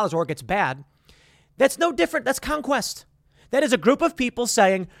 $800,000 or it gets bad, that's no different. That's conquest. That is a group of people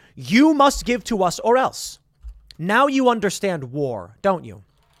saying, you must give to us or else. Now you understand war, don't you?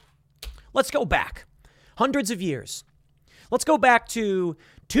 Let's go back hundreds of years. Let's go back to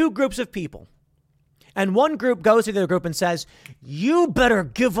two groups of people. And one group goes to the other group and says, you better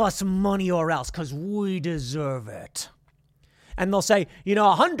give us money or else because we deserve it. And they'll say,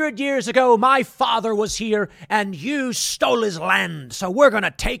 100 years ago, my father was here and you stole his land. So we're going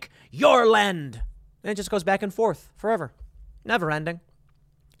to take your land. And it just goes back and forth forever. Never ending.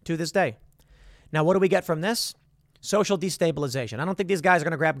 To this day. Now, what do we get from this? Social destabilization. I don't think these guys are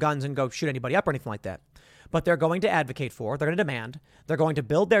going to grab guns and go shoot anybody up or anything like that. But they're going to advocate for, they're going to demand, they're going to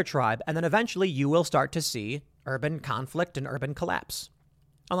build their tribe, and then eventually you will start to see urban conflict and urban collapse.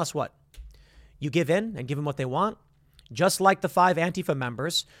 Unless what? You give in and give them what they want? Just like the 5 Antifa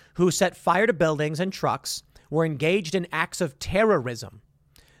members who set fire to buildings and trucks were engaged in acts of terrorism.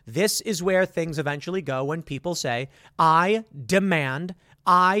 This is where things eventually go when people say, I demand,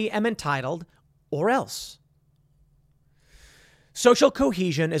 I am entitled, or else. Social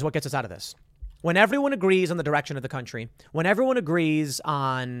cohesion is what gets us out of this. When everyone agrees on the direction of the country, when everyone agrees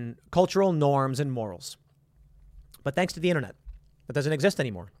on cultural norms and morals. But thanks to the internet, that doesn't exist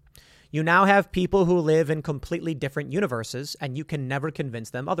anymore. You now have people who live in completely different universes, and you can never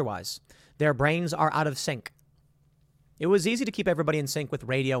convince them otherwise. Their brains are out of sync. It was easy to keep everybody in sync with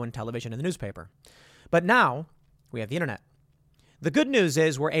radio and television and the newspaper. But now we have the internet. The good news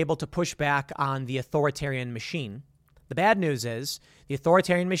is we're able to push back on the authoritarian machine. The bad news is the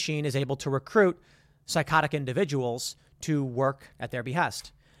authoritarian machine is able to recruit psychotic individuals to work at their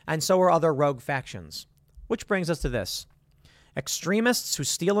behest. And so are other rogue factions. Which brings us to this. Extremists who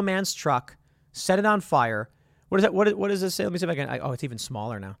steal a man's truck, set it on fire. What is that? What does this say? Let me see if I can. Oh, it's even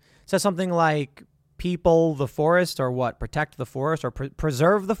smaller now. It says something like people the forest or what? Protect the forest or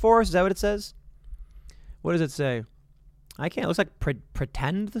preserve the forest? Is that what it says? What does it say? I can't. It looks like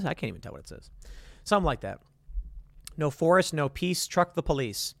pretend. I can't even tell what it says. Something like that. No forest, no peace, truck the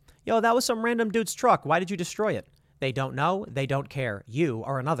police. Yo, that was some random dude's truck. Why did you destroy it? They don't know. They don't care. You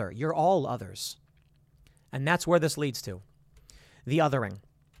are another. You're all others. And that's where this leads to. The othering.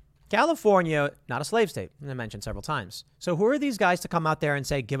 California, not a slave state, I mentioned several times. So who are these guys to come out there and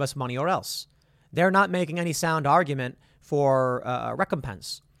say, give us money or else? They're not making any sound argument for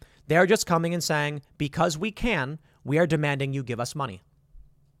recompense. They're just coming and saying, because we can, we are demanding you give us money.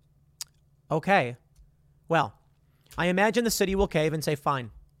 Okay. Well, I imagine the city will cave and say,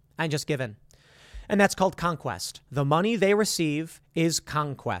 fine, and just give in. And that's called conquest. The money they receive is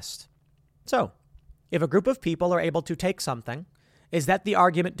conquest. So, if a group of people are able to take something, is that the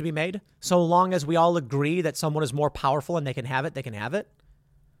argument to be made? So long as we all agree that someone is more powerful and they can have it, they can have it.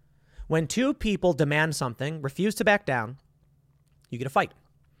 When two people demand something, refuse to back down, you get a fight.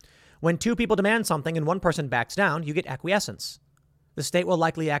 When two people demand something and one person backs down, you get acquiescence. The state will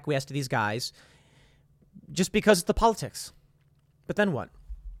likely acquiesce to these guys just because it's the politics. But then what?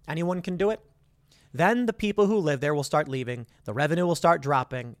 Anyone can do it? Then the people who live there will start leaving, the revenue will start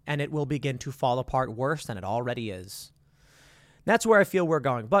dropping, and it will begin to fall apart worse than it already is. That's where I feel we're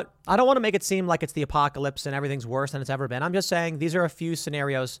going. But I don't want to make it seem like it's the apocalypse and everything's worse than it's ever been. I'm just saying these are a few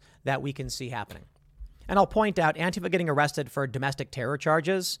scenarios that we can see happening. And I'll point out, Antifa getting arrested for domestic terror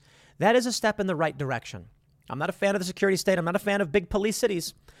charges, that is a step in the right direction. I'm not a fan of the security state. I'm not a fan of big police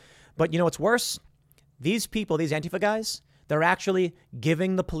cities. But you know what's worse? These people, these Antifa guys, they're actually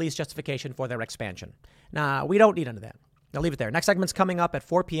giving the police justification for their expansion. Nah, we don't need any of that. I'll leave it there. Next segment's coming up at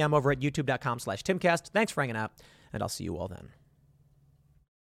 4 p.m. over at youtube.com/Timcast. Thanks for hanging out, and I'll see you all then.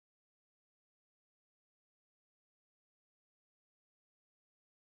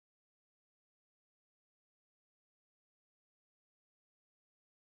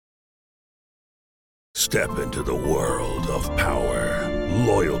 Step into the world of power,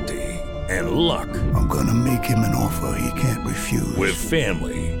 loyalty, and luck. I'm gonna make him an offer he can't refuse. With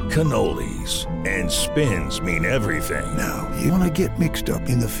family, cannolis, and spins mean everything. Now, you wanna get mixed up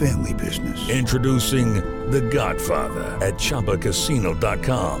in the family business. Introducing The Godfather at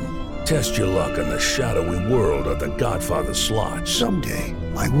ChumbaCasino.com. Test your luck in the shadowy world of The Godfather slot. Someday,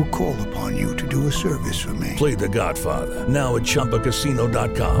 I will call upon you to do a service for me. Play The Godfather, now at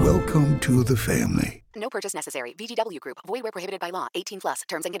ChumbaCasino.com. Welcome to the family. No purchase necessary. VGW Group. Void where prohibited by law. 18+.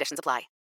 Terms and conditions apply.